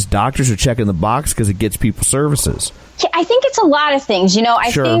it's just doctors are checking the box because it gets people services. Yeah, I think it's a lot of things. You know, I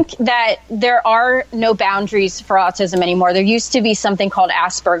Sure. think that there are no boundaries for autism anymore. There used to be something called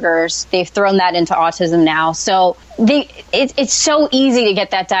Asperger's. They've thrown that into autism now. So it's so easy to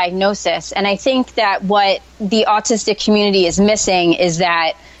get that diagnosis. And I think that what the autistic community is missing is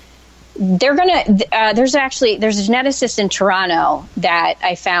that there's a geneticist in Toronto that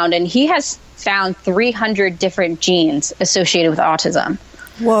I found, and he has found 300 different genes associated with autism.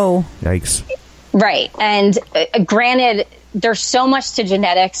 Whoa. Yikes. Right. And granted, there's so much to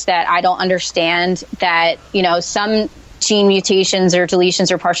genetics that I don't understand, that, you know, some gene mutations or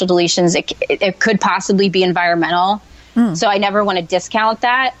deletions or partial deletions, it could possibly be environmental. So I never want to discount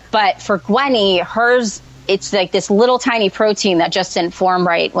that. But for Gwenny, hers, it's like this little tiny protein that just didn't form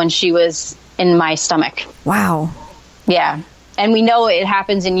right when she was in my stomach. Wow. Yeah. And we know it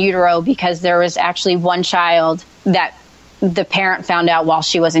happens in utero because there was actually one child that the parent found out while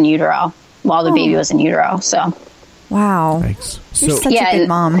she was in utero, while the baby was in utero. So, wow. Thanks. You're such a good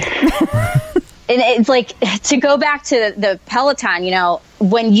mom. And it's like, to go back to the Peloton, you know,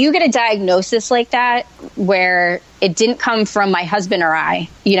 when you get a diagnosis like that, where it didn't come from my husband or I,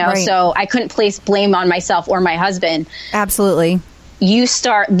 you know, Right. so I couldn't place blame on myself or my husband. Absolutely. You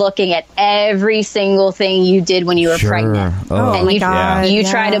start looking at every single thing you did when you were pregnant. Oh, and my God. you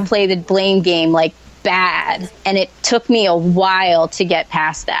Yeah. try to play the blame game like bad. And it took me a while to get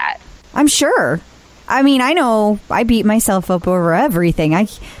past that. I'm sure. I mean, I know I beat myself up over everything.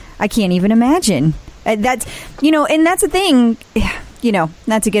 I can't even imagine. That's, you know, and that's the thing, you know,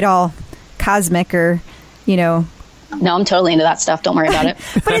 not to get all cosmic or, you know. No, I'm totally into that stuff. Don't worry about it.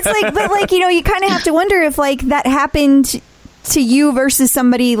 But it's like, you know, you kind of have to wonder if like that happened to you versus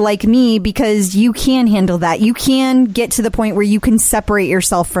somebody like me, because you can handle that. You can get to the point where you can separate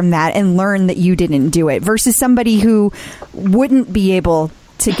yourself from that and learn that you didn't do it, versus somebody who wouldn't be able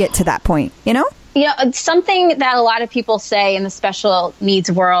to get to that point, you know? You know, something that a lot of people say in the special needs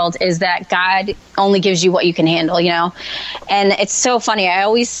world is that God only gives you what you can handle, you know? And it's so funny. I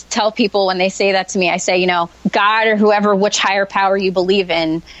always tell people when they say that to me, I say, you know, God or whoever, which higher power you believe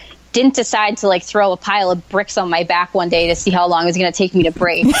in, didn't decide to like throw a pile of bricks on my back one day to see how long it was going to take me to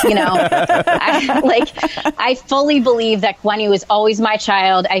break, you know? I fully believe that Gwenny was always my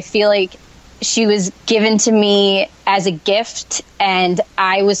child. I feel like she was given to me as a gift, and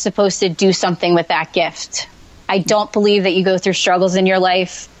I was supposed to do something with that gift. I don't believe that you go through struggles in your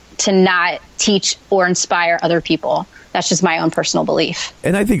life to not teach or inspire other people. That's just my own personal belief.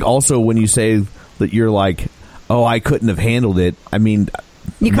 And I think also when you say that you're like, oh, I couldn't have handled it, I mean,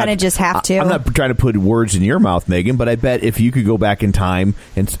 you kind of just have to. I'm not trying to put words in your mouth, Megan, but I bet if you could go back in time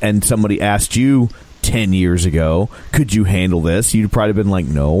and somebody asked you 10 years ago, could you handle this? You'd probably been like,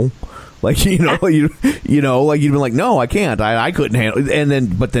 no. Like, you know, like you'd been like, no, I can't. I couldn't handle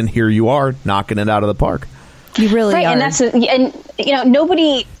it. But then here you are knocking it out of the park. You really are. And you know,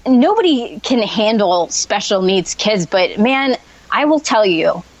 nobody can handle special needs kids, but man, I will tell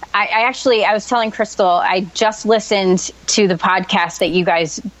you, I was telling Crystal, I just listened to the podcast that you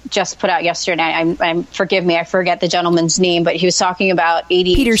guys just put out yesterday. Forgive me, I forget the gentleman's name, but he was talking about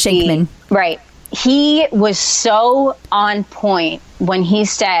ADHD. Peter Shankman. Right. He was so on point when he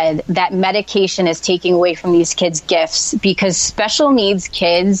said that medication is taking away from these kids' gifts, because special needs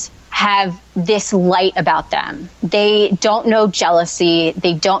kids have this light about them. They don't know jealousy.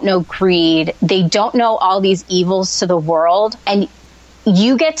 They don't know greed. They don't know all these evils to the world. And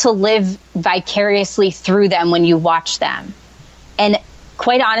you get to live vicariously through them when you watch them. And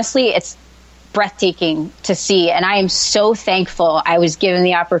quite honestly, it's breathtaking to see. And I am so thankful I was given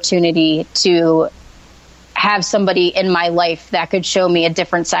the opportunity to have somebody in my life that could show me a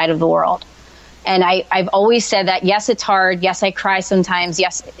different side of the world. And I've always said that, yes, it's hard. Yes, I cry sometimes.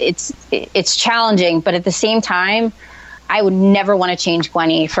 Yes, it's challenging. But at the same time, I would never want to change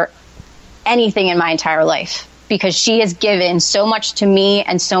Gwenny for anything in my entire life, because she has given so much to me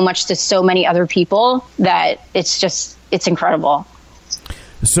and so much to so many other people that it's incredible.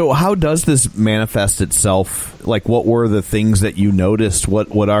 So how does this manifest itself? Like, what were the things that you noticed?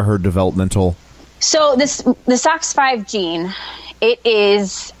 What are her developmental? So the SOX5 gene, it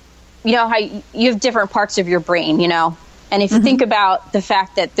is, you know, how you have different parts of your brain, you know, and if you think about the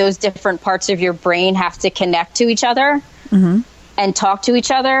fact that those different parts of your brain have to connect to each other and talk to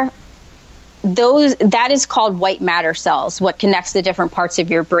each other, that is called white matter cells, what connects the different parts of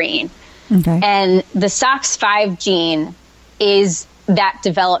your brain. Okay. And the SOX5 gene is that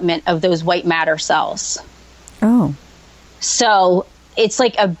development of those white matter cells. Oh. So it's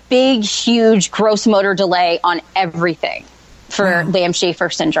like a big, huge gross motor delay on everything for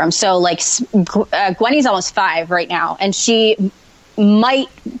Lamb-Schaefer syndrome. So like Gwenny's almost 5 right now, and she might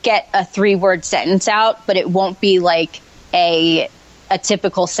get a 3-word sentence out, but it won't be like a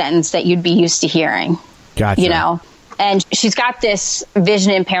typical sentence that you'd be used to hearing. Gotcha. You know? And she's got this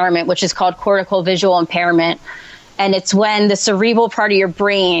vision impairment, which is called cortical visual impairment. And it's when the cerebral part of your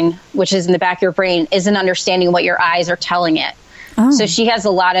brain, which is in the back of your brain, isn't understanding what your eyes are telling it. Oh. So she has a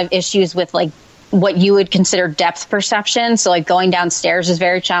lot of issues with like what you would consider depth perception. So like going downstairs is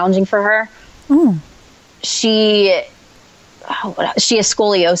very challenging for her. Mm. She has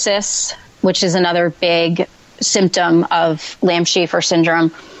scoliosis, which is another big symptom of Lamb-Schaefer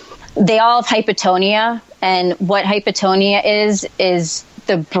syndrome. They all have hypotonia. And what hypotonia is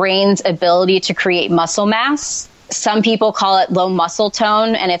the brain's ability to create muscle mass. Some people call it low muscle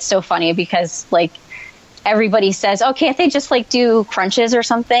tone, and it's so funny because like everybody says, "Oh, can't they just like do crunches or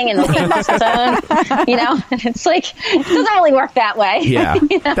something and like muscle tone?" You know, and it's like it doesn't really work that way. Yeah,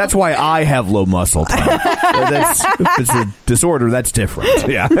 you know? That's why I have low muscle tone. If it's a disorder, that's different.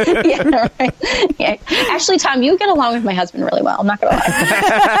 Yeah, yeah, right. Yeah. Actually, Tom, you get along with my husband really well. I'm not gonna lie.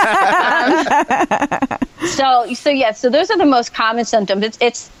 So those are the most common symptoms.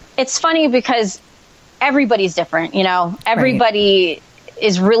 It's funny because everybody's different, you know. Everybody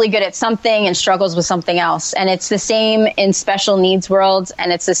is really good at something and struggles with something else. And it's the same in special needs worlds,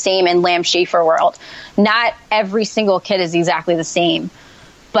 and it's the same in Lamb-Schaefer world. Not every single kid is exactly the same,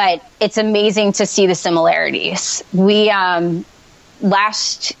 but it's amazing to see the similarities. We,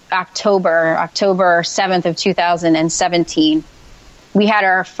 last October 7th of 2017, we had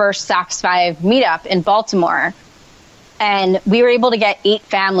our first SOX5 meetup in Baltimore. And we were able to get 8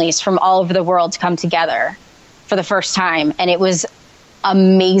 families from all over the world to come together for the first time. And it was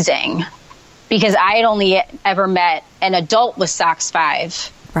amazing because I had only ever met an adult with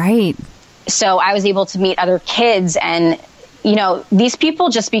SOX5. Right. So I was able to meet other kids, and, you know, these people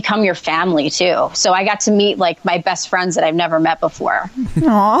just become your family too. So I got to meet like my best friends that I've never met before.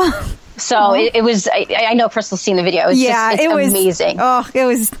 Aww. So it was, I know Crystal's seen the video. It was amazing.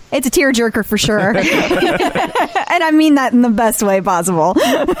 It's a tearjerker for sure. And I mean that in the best way possible.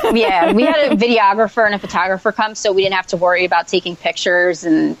 Yeah, we had a videographer and a photographer come, so we didn't have to worry about taking pictures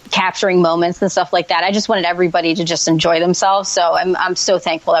and capturing moments and stuff like that. I just wanted everybody to just enjoy themselves. So I'm so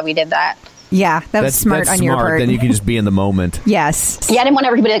thankful that we did that. Yeah, that's smart on your part. Then you can just be in the moment. Yes. Yeah, I didn't want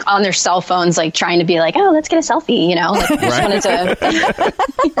everybody like on their cell phones, like trying to be like, "Oh, let's get a selfie," you know. Like, just wanted to.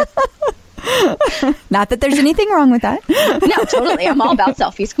 Not that there's anything wrong with that. No, totally. I'm all about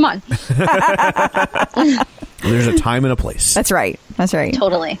selfies. Come on. There's a time and a place. That's right. That's right.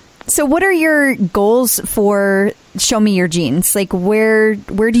 Totally. So, what are your goals for Show Me Your Genes? Like, where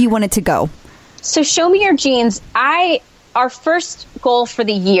do you want it to go? So, Show Me Your Genes. Our first goal for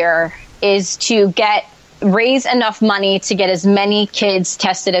the year is to raise enough money to get as many kids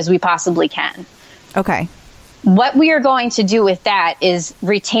tested as we possibly can. Okay. What we are going to do with that is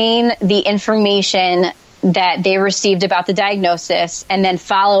retain the information that they received about the diagnosis and then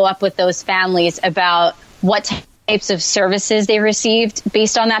follow up with those families about what types of services they received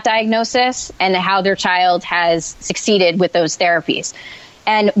based on that diagnosis and how their child has succeeded with those therapies.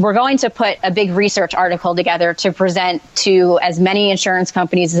 And we're going to put a big research article together to present to as many insurance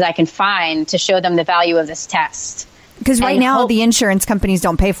companies as I can find to show them the value of this test. Because right now the insurance companies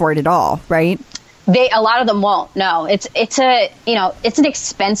don't pay for it at all, right? A lot of them won't. No, it's an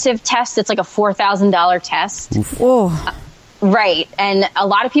expensive test. It's like a $4,000 test. Oh, right. And a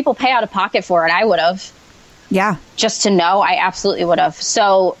lot of people pay out of pocket for it. I would have. Yeah. Just to know, I absolutely would have.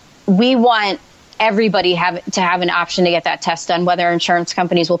 So we want everybody to have an option to get that test done, whether insurance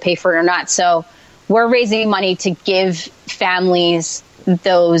companies will pay for it or not. So we're raising money to give families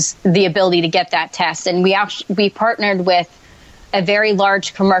the ability to get that test. And we partnered with a very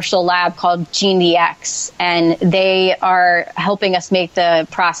large commercial lab called GeneDx, and they are helping us make the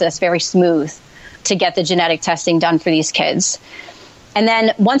process very smooth to get the genetic testing done for these kids. And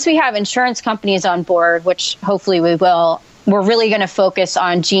then once we have insurance companies on board, which hopefully we will, we're really going to focus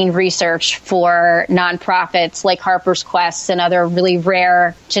on gene research for nonprofits like Harper's Quest and other really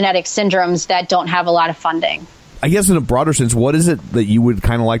rare genetic syndromes that don't have a lot of funding. I guess in a broader sense, what is it that you would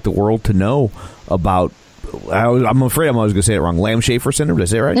kind of like the world to know about? I'm afraid I'm always going to say it wrong. Lamb-Schafer syndrome, did I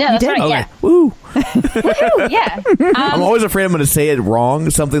say it right? Yeah, that's right, okay. yeah. Woo! Woohoo, yeah. I'm always afraid I'm going to say it wrong.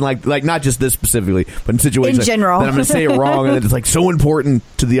 Something like not just this specifically, but in situations in general. that I'm going to say it wrong, and it's like so important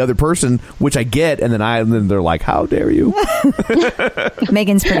to the other person, which I get, and then they're like, "How dare you?"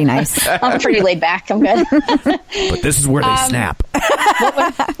 Megan's pretty nice. I'm pretty laid back. I'm good. But this is where they snap.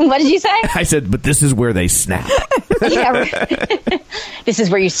 What did you say? I said, but this is where they snap. Yeah, this is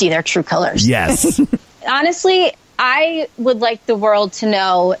where you see their true colors. Yes. Honestly, I would like the world to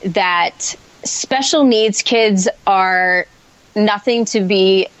know that special needs kids are nothing to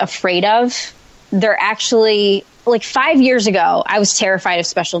be afraid of. They're actually, like 5 years ago, I was terrified of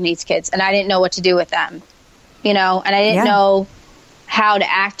special needs kids, and I didn't know what to do with them, and I didn't know how to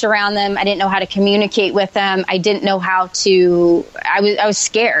act around them. I didn't know how to communicate with them. I didn't know how to, I was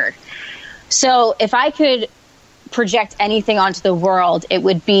scared. So if I could project anything onto the world, it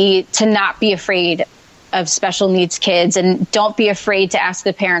would be to not be afraid of special needs kids, and don't be afraid to ask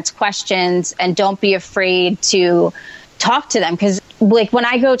the parents questions, and don't be afraid to talk to them. Because like when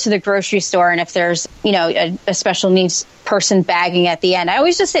I go to the grocery store and if there's, a special needs person bagging at the end, I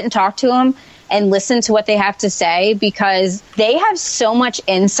always just sit and talk to them and listen to what they have to say, because they have so much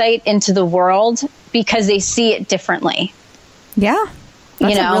insight into the world because they see it differently. Yeah.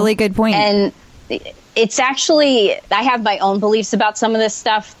 That's a really good point. And it's actually, I have my own beliefs about some of this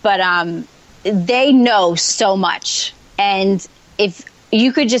stuff, but they know so much. And if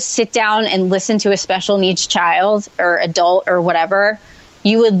you could just sit down and listen to a special needs child or adult or whatever,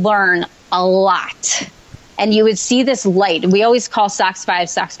 you would learn a lot. And you would see this light. We always call Sox 5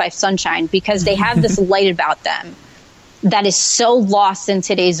 sunshine, because they have this light about them that is so lost in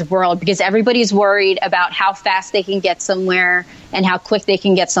today's world, because everybody's worried about how fast they can get somewhere and how quick they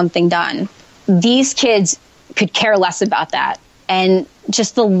can get something done. These kids could care less about that. And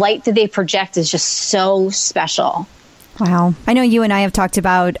just the light that they project is just so special. Wow. I know you and I have talked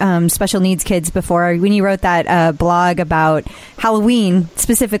about special needs kids before. When you wrote that blog about Halloween,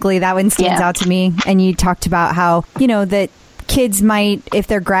 specifically, that one stands out to me. And you talked about how, that kids might, if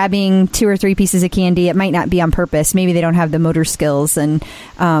they're grabbing 2 or 3 pieces of candy, it might not be on purpose. Maybe they don't have the motor skills and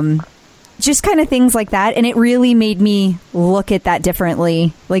just kind of things like that. And it really made me look at that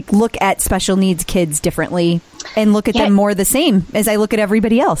differently, like look at special needs kids differently and look at them more the same as I look at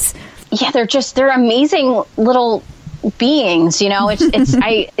everybody else. Yeah, they're amazing little beings, there's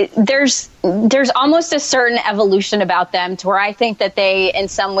almost a certain evolution about them to where I think that they in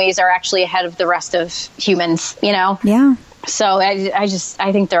some ways are actually ahead of the rest of humans, Yeah. So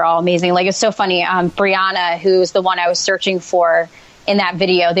I think they're all amazing. Like, it's so funny. Brianna, who's the one I was searching for in that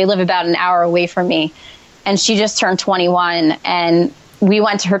video, they live about an hour away from me, and she just turned 21, and we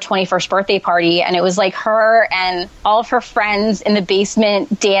went to her 21st birthday party, and it was like her and all of her friends in the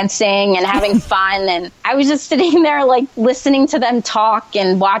basement dancing and having fun. And I was just sitting there like listening to them talk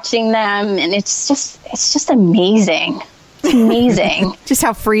and watching them. And it's just amazing. It's amazing. Just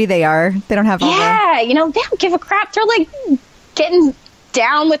how free they are. They don't have all they don't give a crap. They're like getting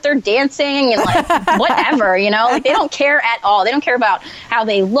down with their dancing and like whatever, like they don't care at all. They don't care about how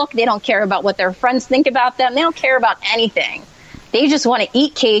they look. They don't care about what their friends think about them. They don't care about anything. They just want to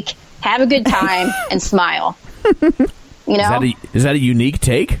eat cake, have a good time, and smile. Is that a unique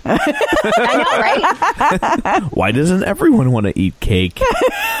take? I know, right? Why doesn't everyone want to eat cake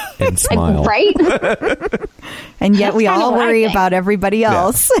and smile? Right? And yet we all worry about everybody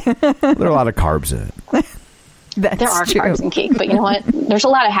else. Yeah. There are a lot of carbs in it. There are carbs in cake, but you know what? There's a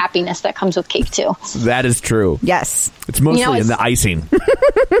lot of happiness that comes with cake, too. That is true. Yes. It's mostly in the icing.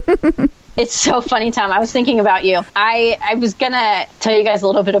 It's so funny, Tom. I was thinking about you. I was going to tell you guys a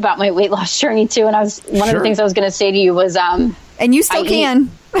little bit about my weight loss journey, too. And one of the things I was going to say to you was... and you still can.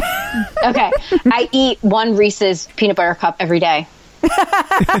 Okay. I eat 1 Reese's peanut butter cup every day.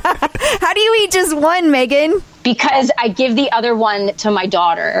 How do you eat just one, Megan? Because I give the other one to my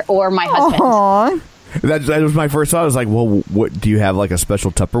daughter or my husband. Aww. That was my first thought. I was like, well, what do you have, like a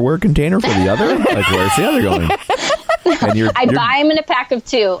special Tupperware container for the other? Like, where's the other going? And I buy them in a pack of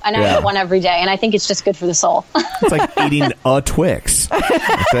 2, and I eat one every day, and I think it's just good for the soul. It's like eating a Twix.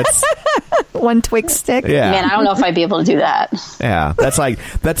 That's 1 Twix stick. Yeah. Man, I don't know if I'd be able to do that. Yeah, that's like.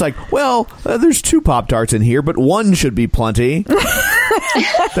 Well, there's 2 Pop-Tarts in here, but 1 should be plenty.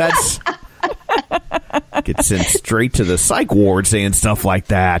 That's. Get sent straight to the psych ward saying stuff like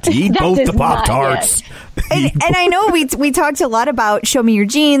that. Eat both the Pop-Tarts. And I know we talked a lot about Show Me Your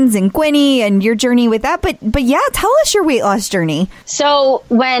Jeans and Gwynny and your journey with that, but yeah, tell us your weight loss journey. So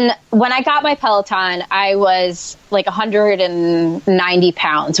when I got my Peloton, I was like 190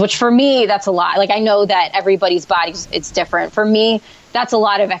 pounds, which for me, that's a lot. Like, I know that everybody's body, it's different. For me, that's a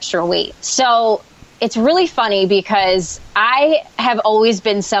lot of extra weight. So it's really funny because I have always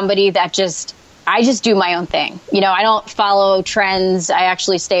been somebody that I just do my own thing. You know, I don't follow trends. I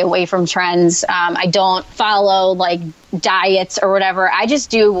actually stay away from trends. I don't follow like diets or whatever. I just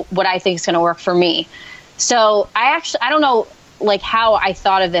do what I think is going to work for me. So I don't know like how I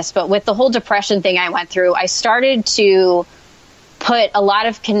thought of this, but with the whole depression thing I went through, I started to put a lot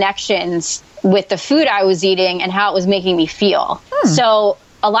of connections with the food I was eating and how it was making me feel. So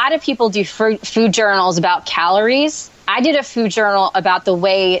a lot of people do food journals about calories. I did a food journal about the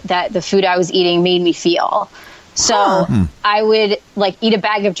way that the food I was eating made me feel. So I would like eat a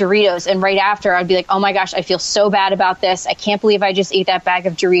bag of Doritos, and right after I'd be like, oh my gosh, I feel so bad about this. I can't believe I just ate that bag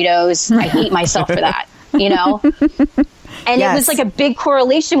of Doritos. I hate myself for that, you know? And It was like a big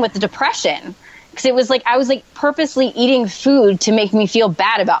correlation with the depression, because it was like I was like purposely eating food to make me feel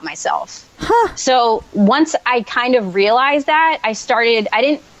bad about myself. So once I kind of realized that, I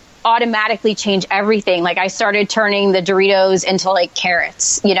didn't automatically change everything. Like I started turning the Doritos into like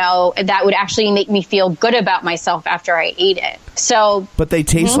carrots, you know, that would actually make me feel good about myself after I ate it. So, but they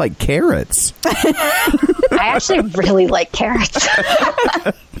taste like carrots. I actually really like carrots.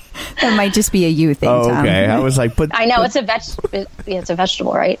 That might just be a you thing. Oh, Tom. okay. I was like, I know it's a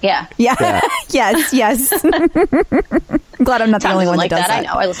vegetable, right? Yeah. Yes. I'm glad I'm not the only one that does that. I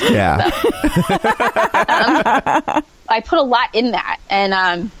know. I listen to that. I put a lot in that,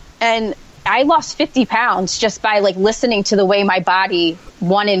 and I lost 50 pounds just by like listening to the way my body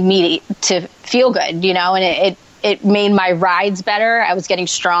wanted me to feel good, you know, and it made my rides better. I was getting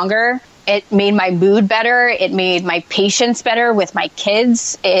stronger. It made my mood better. It made my patience better with my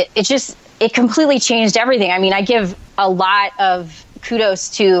kids. It completely changed everything. I mean, I give a lot of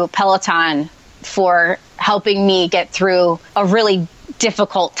kudos to Peloton for helping me get through a really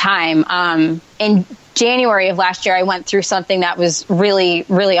difficult time. In January of last year, I went through something that was really,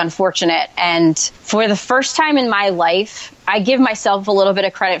 really unfortunate. And for the first time in my life, I give myself a little bit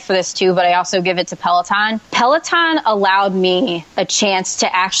of credit for this too, but I also give it to Peloton. Peloton allowed me a chance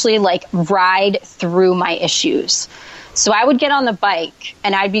to actually like ride through my issues. So I would get on the bike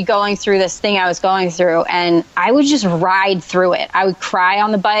and I'd be going through this thing I was going through, and I would just ride through it. I would cry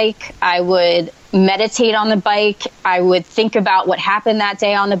on the bike. I would meditate on the bike. I would think about what happened that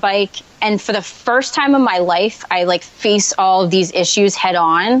day on the bike. And for the first time in my life, I like face all of these issues head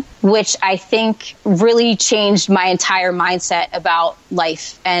on, which I think really changed my entire mindset about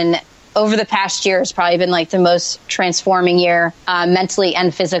life. And over the past year, it's probably been like the most transforming year mentally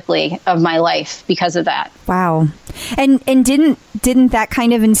and physically of my life because of that. Wow. And didn't that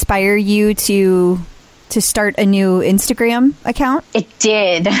kind of inspire you to start a new Instagram account? It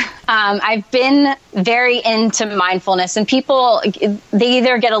did. I've been very into mindfulness, and people, they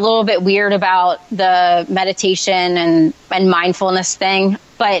either get a little bit weird about the meditation and mindfulness thing.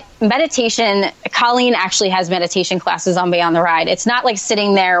 But meditation, Colleen actually has meditation classes on Beyond the Ride. It's not like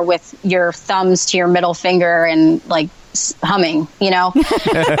sitting there with your thumbs to your middle finger and like humming, you know?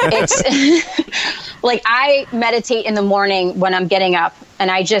 It's like I meditate in the morning when I'm getting up, and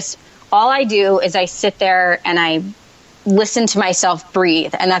all I do is I sit there and I listen to myself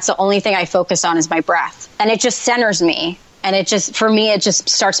breathe. And that's the only thing I focus on is my breath. And it just centers me. And for me, it just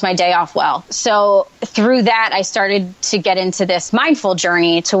starts my day off well. So through that, I started to get into this mindful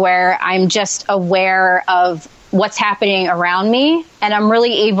journey to where I'm just aware of what's happening around me. And I'm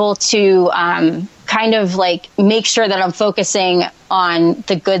really able to kind of like make sure that I'm focusing on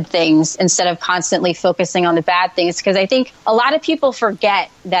the good things instead of constantly focusing on the bad things. Because I think a lot of people forget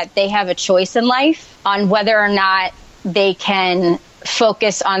that they have a choice in life on whether or not they can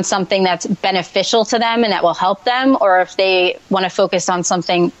focus on something that's beneficial to them and that will help them, or if they want to focus on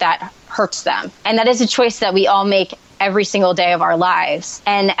something that hurts them. And that is a choice that we all make every single day of our lives.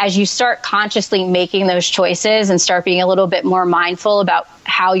 And as you start consciously making those choices and start being a little bit more mindful about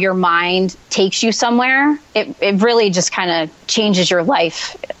how your mind takes you somewhere, it really just kind of changes your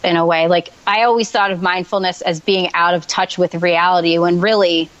life in a way. Like I always thought of mindfulness as being out of touch with reality, when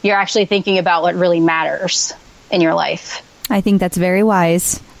really you're actually thinking about what really matters in your life. I think that's very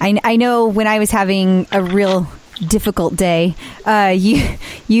wise. I know when I was having a real difficult day,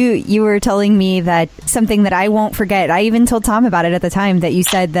 you were telling me that something that I won't forget. I even told Tom about it at the time, that you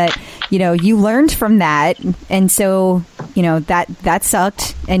said that, you know, you learned from that. And so, you know, that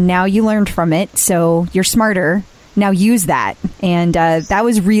sucked. And now you learned from it. So you're smarter Now use that. And that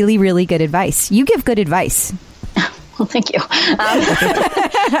was really, really good advice. You give good advice. Well, thank you.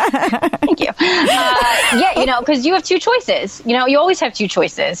 Thank you. Yeah, because you have two choices. You always have two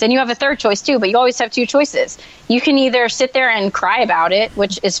choices, and you have a third choice too, but you always have two choices. You can either sit there and cry about it,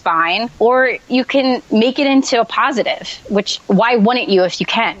 which is fine, or you can make it into a positive, which why wouldn't you if you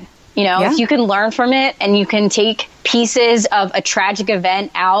can? If you can learn from it and you can take pieces of a tragic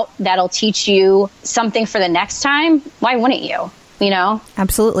event out that'll teach you something for the next time, why wouldn't you?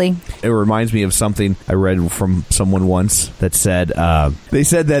 Absolutely. It reminds me of something I read from someone once that said, they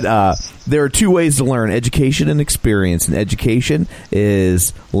said that there are two ways to learn, education and experience. And education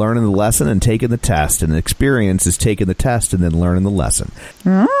is learning the lesson and taking the test. And experience is taking the test and then learning the lesson.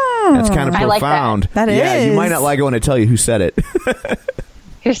 That's kind of profound. That is. Yeah, you might not like it when I tell you who said it.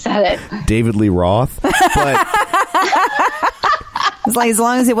 Who said it? David Lee Roth. But it's like, as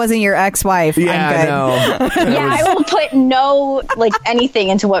long as it wasn't your ex-wife, I'm good. I know. Yeah, I will put no anything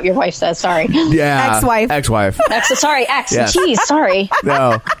into what your wife says. Sorry. Yeah, ex-wife. Sorry, ex. Yes. Jeez, sorry.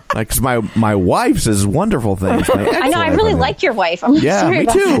 No, cause my wife says wonderful things. My I know. I really like your wife. I'm sorry me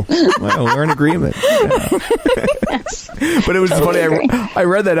about too. That. Well, we're in agreement. Yeah. But it was funny. I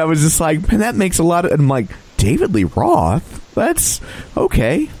read that. I was just like, man, that makes a lot of. And I'm like, David Lee Roth. That's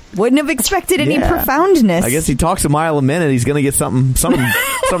okay. Wouldn't have expected any profoundness. I guess he talks a mile a minute. He's going to get something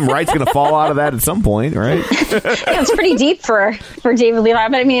right's going to fall out of that at some point, right? Yeah, it's pretty deep for David Lee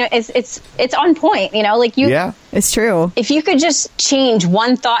Roth, but I mean, it's on point. Yeah, it's true. If you could just change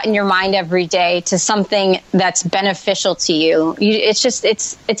one thought in your mind every day to something that's beneficial to you,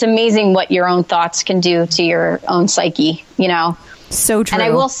 it's amazing what your own thoughts can do to your own psyche. So true. And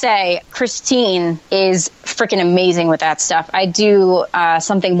I will say, Christine is freaking amazing with that stuff. I do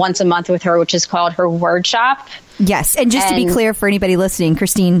something once a month with her, which is called her Word Shop. Yes. And just to be clear for anybody listening,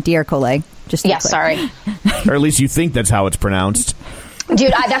 Christine Diarcole. Sorry. Or at least you think that's how it's pronounced.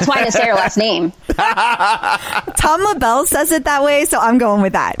 Dude, that's why I didn't say her last name. Tom LaBelle says it that way, so I'm going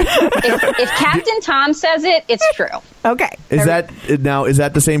with that. If Captain Tom says it, it's true. Okay. Is that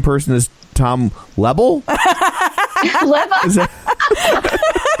the same person as Tom Lebel? Lebel?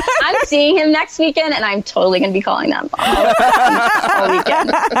 I'm seeing him next weekend, and I'm totally going to be calling them all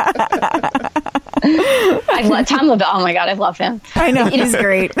weekend. I love Tom LaBelle. Oh my God, I love him. I know, he's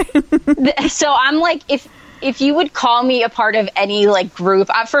great. So I'm like, if you would call me a part of any group,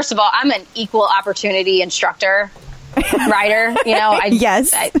 first of all, I'm an equal opportunity instructor. Rider,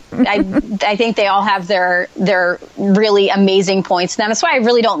 yes. I think they all have their really amazing points. And that's why I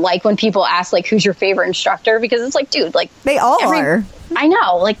really don't like when people ask who's your favorite instructor, because it's dude, they all are. I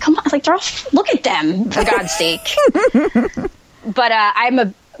know, come on, they're all, look at them, for God's sake. But I'm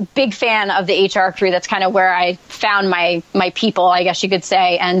a big fan of the HR crew. That's kind of where I found my people, I guess you could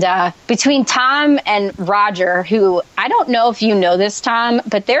say. And between Tom and Roger, who I don't know if you know this, Tom,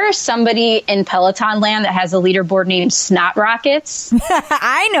 but there is somebody in Peloton land that has a leaderboard named Snot Rockets.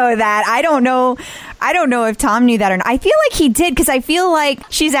 I know that. I don't know if Tom knew that or not. I feel like he did, because I feel like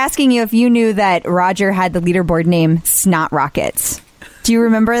she's asking you if you knew that Roger had the leaderboard name Snot Rockets. Do you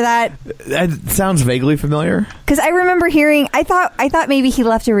remember that? That sounds vaguely familiar. Because I remember hearing, I thought maybe he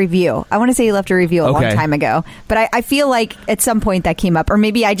left a review. I want to say he left a review a long time ago. But I feel like at some point that came up. Or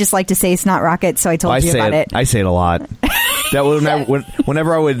maybe I just like to say Snot Rocket, so I told you about it. I say it a lot. That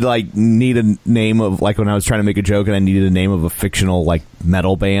whenever I would need a name of, when I was trying to make a joke and I needed a name of a fictional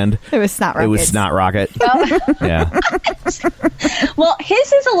metal band, it was Snot Rocket. It was Snot Rocket. Yeah. Well,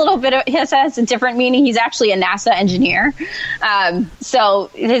 his is a little bit his has a different meaning. He's actually a NASA engineer,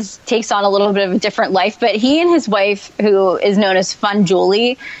 so his takes on a little bit of a different life. But he and his wife, who is known as Fun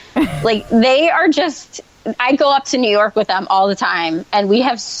Julie, they are just. I go up to New York with them all the time, and we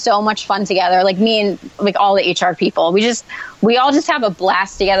have so much fun together. Me and all the HR people, we all just have a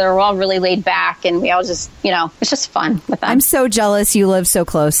blast together. We're all really laid back, and we all just, it's just fun with them. I'm so jealous you live so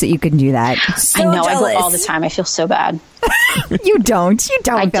close that you can do that. So I know, jealous. I go all the time. I feel so bad. You don't. You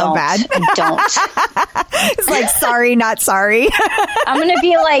don't feel bad. I don't. It's sorry, not sorry. I'm going to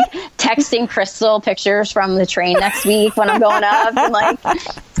be texting Crystal pictures from the train next week when I'm going up.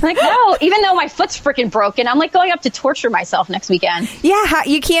 And no, even though my foot's freaking broken, I'm going up to torture myself next weekend. Yeah,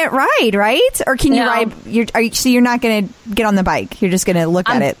 you can't ride, right? Or can you ride? So you're not going to get on the bike. You're just going to look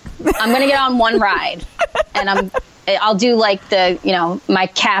at it. I'm going to get on one ride, and I'll do my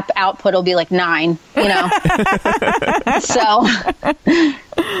cap output will be 9, So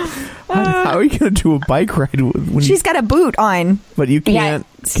how How are you going to do a bike ride when She's got a boot on. But you can't.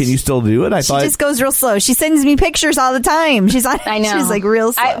 Can you still do it? She just goes real slow. She sends me pictures all the time. She's on. I know. She's like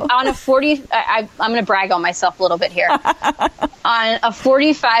real slow. On a 40, I'm going to brag on myself a little bit here. On a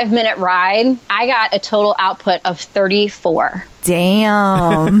 45-minute ride, I got a total output of 34.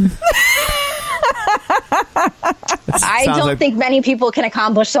 Damn. I don't think many people can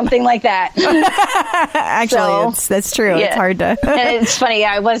accomplish something like that. Actually, that's true. Yeah. It's hard to. And it's funny.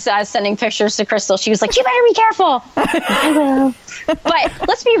 I was sending pictures to Crystal. She was like, "You better be careful." I will. But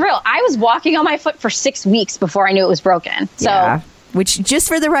let's be real. I was walking on my foot for 6 weeks before I knew it was broken. So. Yeah. Which, just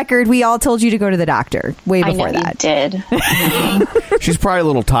for the record, we all told you to go to the doctor way before I know that. You did. She's probably a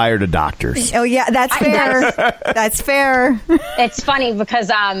little tired of doctors. Oh yeah, that's fair. That's fair. It's funny because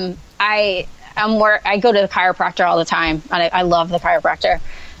I go to the chiropractor all the time. I love the chiropractor.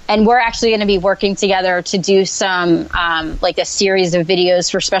 And we're actually going to be working together to do some, like a series of videos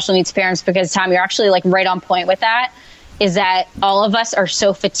for special needs parents because, Tom, you're actually like right on point with that, is that all of us are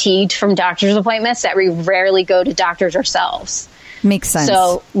so fatigued from doctor's appointments that we rarely go to doctors ourselves. Makes sense.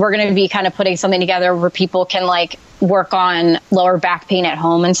 So we're going to be kind of putting something together where people can like work on lower back pain at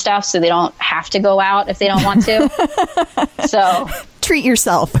home and stuff so they don't have to go out if they don't want to. So treat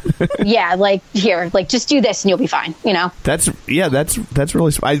yourself. Yeah, like here, like just do this and you'll be fine, you know? That's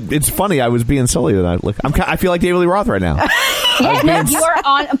really it's funny. I was being silly that I feel like David Lee Roth right now. Yeah, no, you are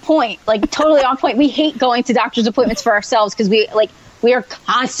on point, like totally on point. We hate going to doctor's appointments for ourselves because we are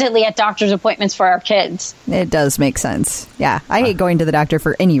constantly at doctor's appointments for our kids. It does make sense. Yeah, I hate going to the doctor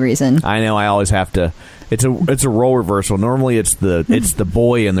for any reason. I know. I always have to. It's a role reversal. Normally, it's the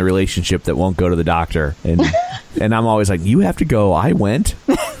boy in the relationship that won't go to the doctor, and I'm always like, you have to go. I went.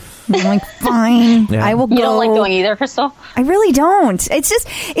 I'm like, fine, yeah. I will go. You don't like going either, Crystal? I really don't.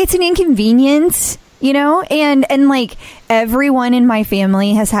 It's an inconvenience. You know, and like everyone in my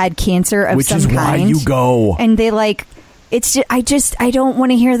family has had cancer of some kind. Which is why you go. And they like. It's just, I don't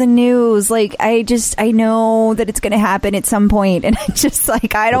want to hear the news. Like, I know that it's going to happen at some point, and I'm just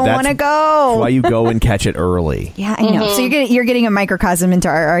like, I don't want to go. That's why you go and catch it early. Yeah, I know. So you're getting a microcosm into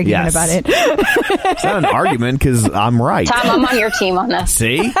our argument about it. It's not an argument because I'm right. Tom, I'm on your team on this.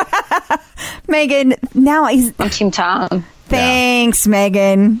 See? Megan, now I'm Team Tom. Thanks,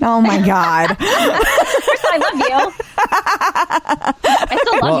 Megan. Oh my God. I love you. I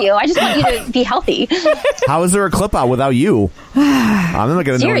still love you. I just want you to be healthy. How is there a clip out without you? I'm not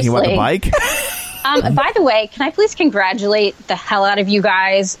going to know anything about the bike. By the way, can I please congratulate the hell out of you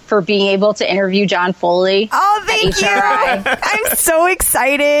guys for being able to interview John Foley? Oh, thank HRI. You. I'm so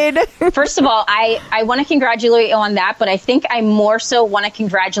excited. First of all, I want to congratulate you on that, but I think I more so want to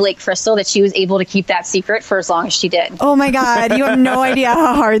congratulate Crystal that she was able to keep that secret for as long as she did. Oh my God. You have no idea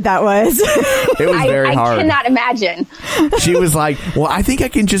how hard that was. It was very hard. I cannot imagine. She was like, well, I think I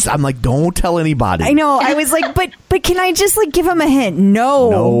can I'm like, don't tell anybody. I know. I was like, but can I just like give him a hint?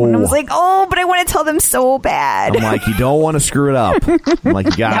 No. And I was like, oh, but I want to tell them so bad. I'm like, you don't want to screw it up. I'm like,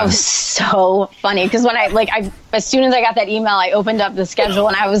 you got That was so funny because when I as soon as I got that email, I opened up the schedule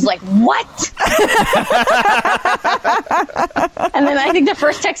and I was like, what? And then I think the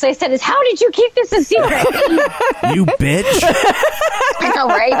first text I said is, how did you keep this a secret? You bitch. I know,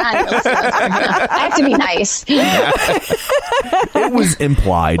 right? I have to be nice. It was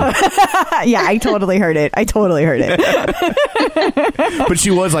implied. Yeah, I totally heard it. But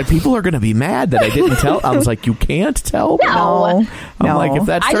she was like, people are going to be mad that I didn't tell. I was like, you can't tell? No. I'm like, if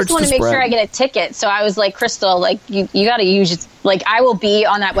that starts to I just want to make sure I get a ticket. So I was like, Crystal, like, you got to use it. Like, I will be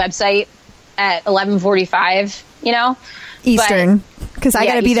on that website at 11:45, you know? Eastern. Because I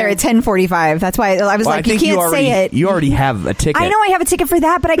got to be there at 10:45. That's why I was like, you can't say it. You already have a ticket. I know I have a ticket for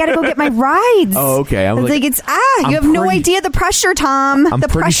that, but I got to go get my rides. Oh, okay. I was like, you have no idea the pressure, Tom. I'm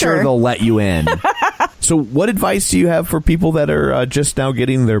pretty sure they'll let you in. So what advice do you have for people that are just now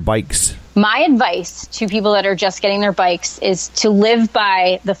getting their bikes? My advice to people that are just getting their bikes is to live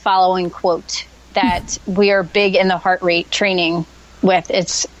by the following quote that we are big in the heart rate training with.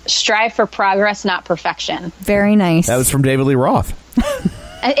 It's strive for progress, not perfection. Very nice. That was from David Lee Roth.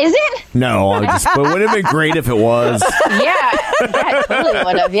 Is it? No, but would it have been great if it was? Yeah, it totally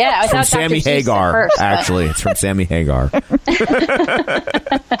would have. Yeah, it's from Sammy Hagar. Actually, it's from Sammy Hagar. He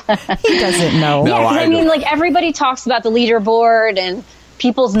doesn't know. No, I mean, like everybody talks about the leaderboard and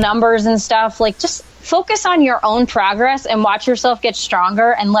people's numbers and stuff. Like, just focus on your own progress and watch yourself get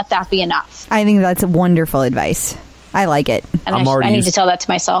stronger, and let that be enough. I think that's wonderful advice. I like it. And I need to tell that to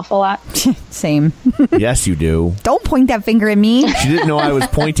myself a lot. Same. Yes, you do. Don't point that finger at me. She didn't know I was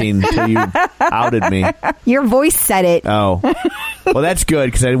pointing until you outed me. Your voice said it. Oh. Well, that's good,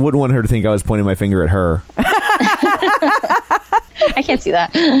 because I wouldn't want her to think I was pointing my finger at her. I can't see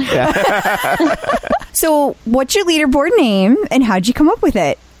that. So what's your leaderboard name and how'd you come up with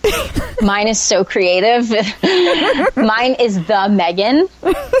it? Mine is so creative. Mine is the Meghan.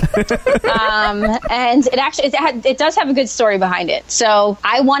 And it does have a good story behind it. So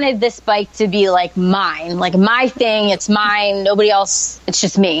I wanted this bike to be like mine, like my thing. It's mine. Nobody else. It's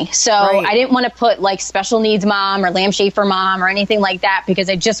just me. So I didn't want to put like special needs mom or Lamb Schaefer mom or anything like that because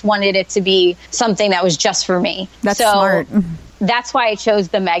I just wanted it to be something that was just for me. That's smart. That's why I chose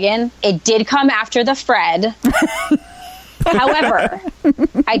the Meghan. It did come after the Fred. However,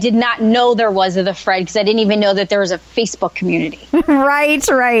 I did not know there was the Fred because I didn't even know that there was a Facebook community. Right.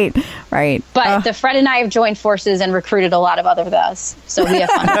 But the Fred and I have joined forces and recruited a lot of other those. So we have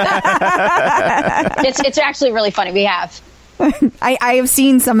fun with that. It's actually really funny. We have. I have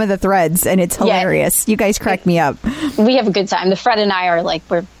seen some of the threads and it's hilarious. You guys crack me up. We have a good time. The Fred and I are like,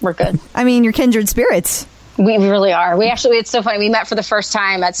 we're good. I mean, you're kindred spirits. We really are. It's so funny. We met for the first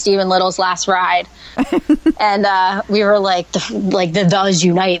time at Stephen Little's last ride. And we were like, the does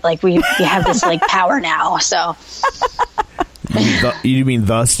unite. Like we have this like power now. So. You mean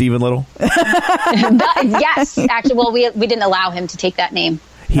the Stephen Little? Yes. Actually, well, we didn't allow him to take that name.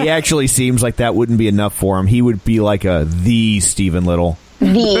 He actually seems like that wouldn't be enough for him. He would be like the Stephen Little.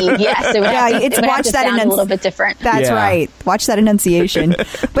 Yes, it would watch that sound a little bit different. That's right. Watch that enunciation.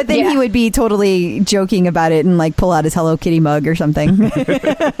 But then he would be totally joking about it and like pull out his Hello Kitty mug or something.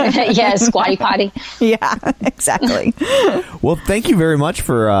 Squatty potty. Yeah, exactly. Well, thank you very much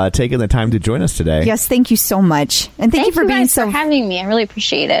for taking the time to join us today. Yes, thank you so much, and thank you for being for having me. I really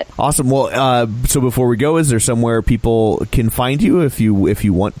appreciate it. Awesome. Well, so before we go, is there somewhere people can find you if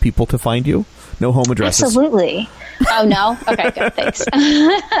you want people to find you? No home addresses. Absolutely. Oh, no? Okay, good. Thanks.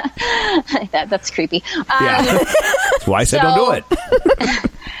 That's creepy. That's why I said don't do it.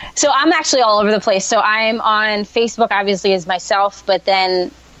 So I'm actually all over the place. So I'm on Facebook, obviously, as myself, but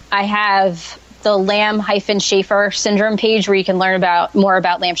then I have the Lamb-Schaefer syndrome page where you can learn more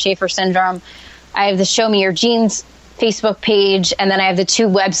about Lamb-Schaefer syndrome. I have the Show Me Your Genes Facebook page, and then I have the two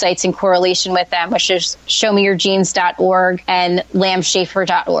websites in correlation with them, which is showmeyourgenes.org and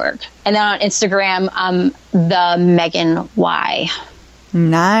lambschaefer.org. And then on Instagram, the Meghan Y.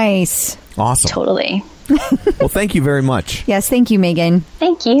 Nice. Awesome. Totally. Well, thank you very much. Yes, thank you, Meghan.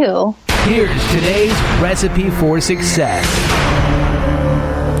 Thank you. Here's today's recipe for success.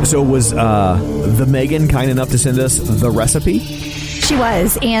 So was the Meghan kind enough to send us the recipe? She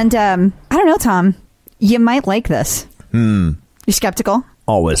was. And I don't know, Tom. You might like this. You're skeptical?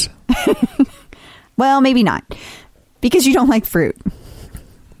 Always. Well, maybe not. Because you don't like fruit.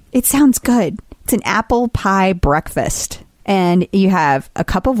 It sounds good. It's an apple pie breakfast. And you have a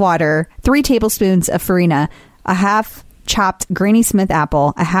cup of water, 3 tablespoons of farina, a half chopped Granny Smith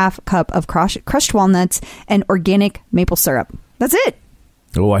apple, a half cup of crushed walnuts, and organic maple syrup. That's it.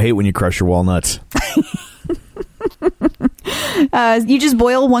 Oh, I hate when you crush your walnuts. You just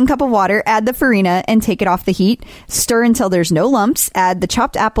boil 1 cup of water, add the farina, and take it off the heat. Stir until there's no lumps. Add the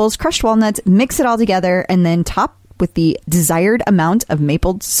chopped apples, crushed walnuts, mix it all together, and then top with the desired amount of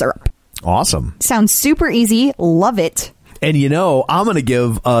maple syrup. Awesome. Sounds super easy. Love it. And I'm gonna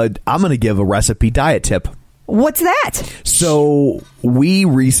give a recipe diet tip. What's that? So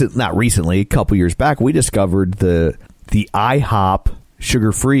not recently, a couple years back, we discovered the IHOP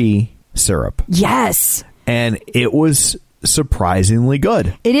sugar-free syrup. Yes. And it was surprisingly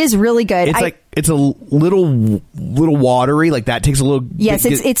good. It is really good. It's a little watery. Like that takes a little. Yes,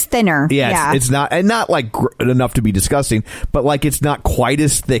 it's thinner. Yeah. It's not like enough to be disgusting, but like it's not quite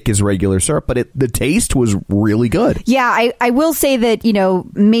as thick as regular syrup. But the taste was really good. Yeah, I will say that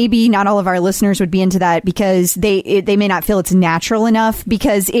maybe not all of our listeners would be into that because they may not feel it's natural enough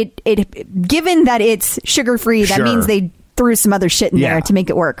because it given that it's sugar free, that means they threw some other shit in there to make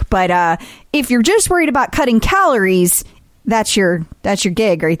it work. But if you're just worried about cutting calories, that's your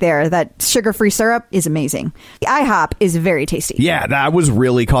gig right there. That sugar-free syrup is amazing. The IHOP is very tasty. Yeah, I was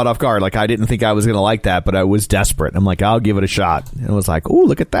really caught off guard. Like I didn't think I was going to like that, but I was desperate. I'm like, I'll give it a shot. And I was like, ooh,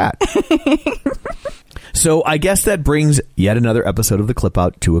 look at that. So I guess that brings yet another episode of the Clip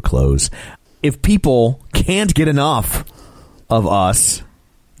Out to a close. If people can't get enough of us,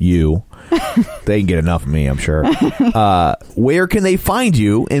 they can get enough of me, I'm sure. Where can they find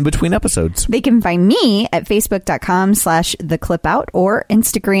you in between episodes? They can find me at facebook.com/theclipout or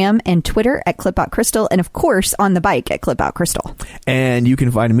Instagram and Twitter at clipoutcrystal, and of course on the bike at clipoutcrystal. And you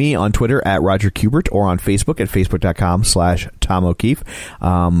can find me on Twitter at Roger Kubert or on Facebook at facebook.com/Tom O'Keefe.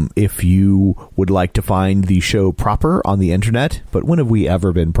 If you would like to find the show proper on the internet, but when have we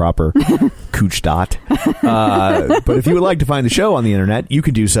ever been proper? Cooch dot. But if you would like to find the show on the internet, you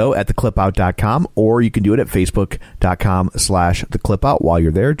can do so at theclipout.com, or you can do it at facebook.com/theclipout. While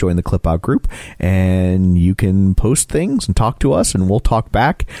you're there, join the Clipout group, and you can post things and talk to us, and we'll talk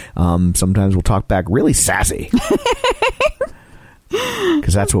back. Sometimes we'll talk back really sassy.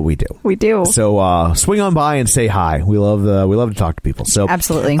 Because that's what we do. We do. So swing on by and say hi. We love to talk to people. So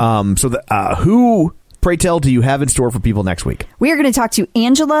absolutely. Who, pray tell, do you have in store for people next week? We are going to talk to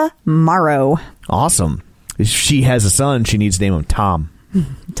Angela Morrow. Awesome. If she has a son, she needs to name him Tom.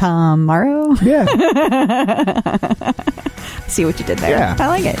 Tom Morrow? Yeah. See what you did there. Yeah. I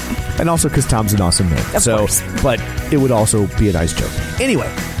like it. And also because Tom's an awesome name. Of course. But it would also be a nice joke.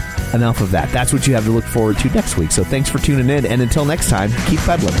 Anyway. Enough of that. That's what you have to look forward to next week. So thanks for tuning in. And until next time, keep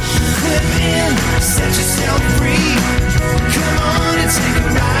peddling. Clip in, set yourself free.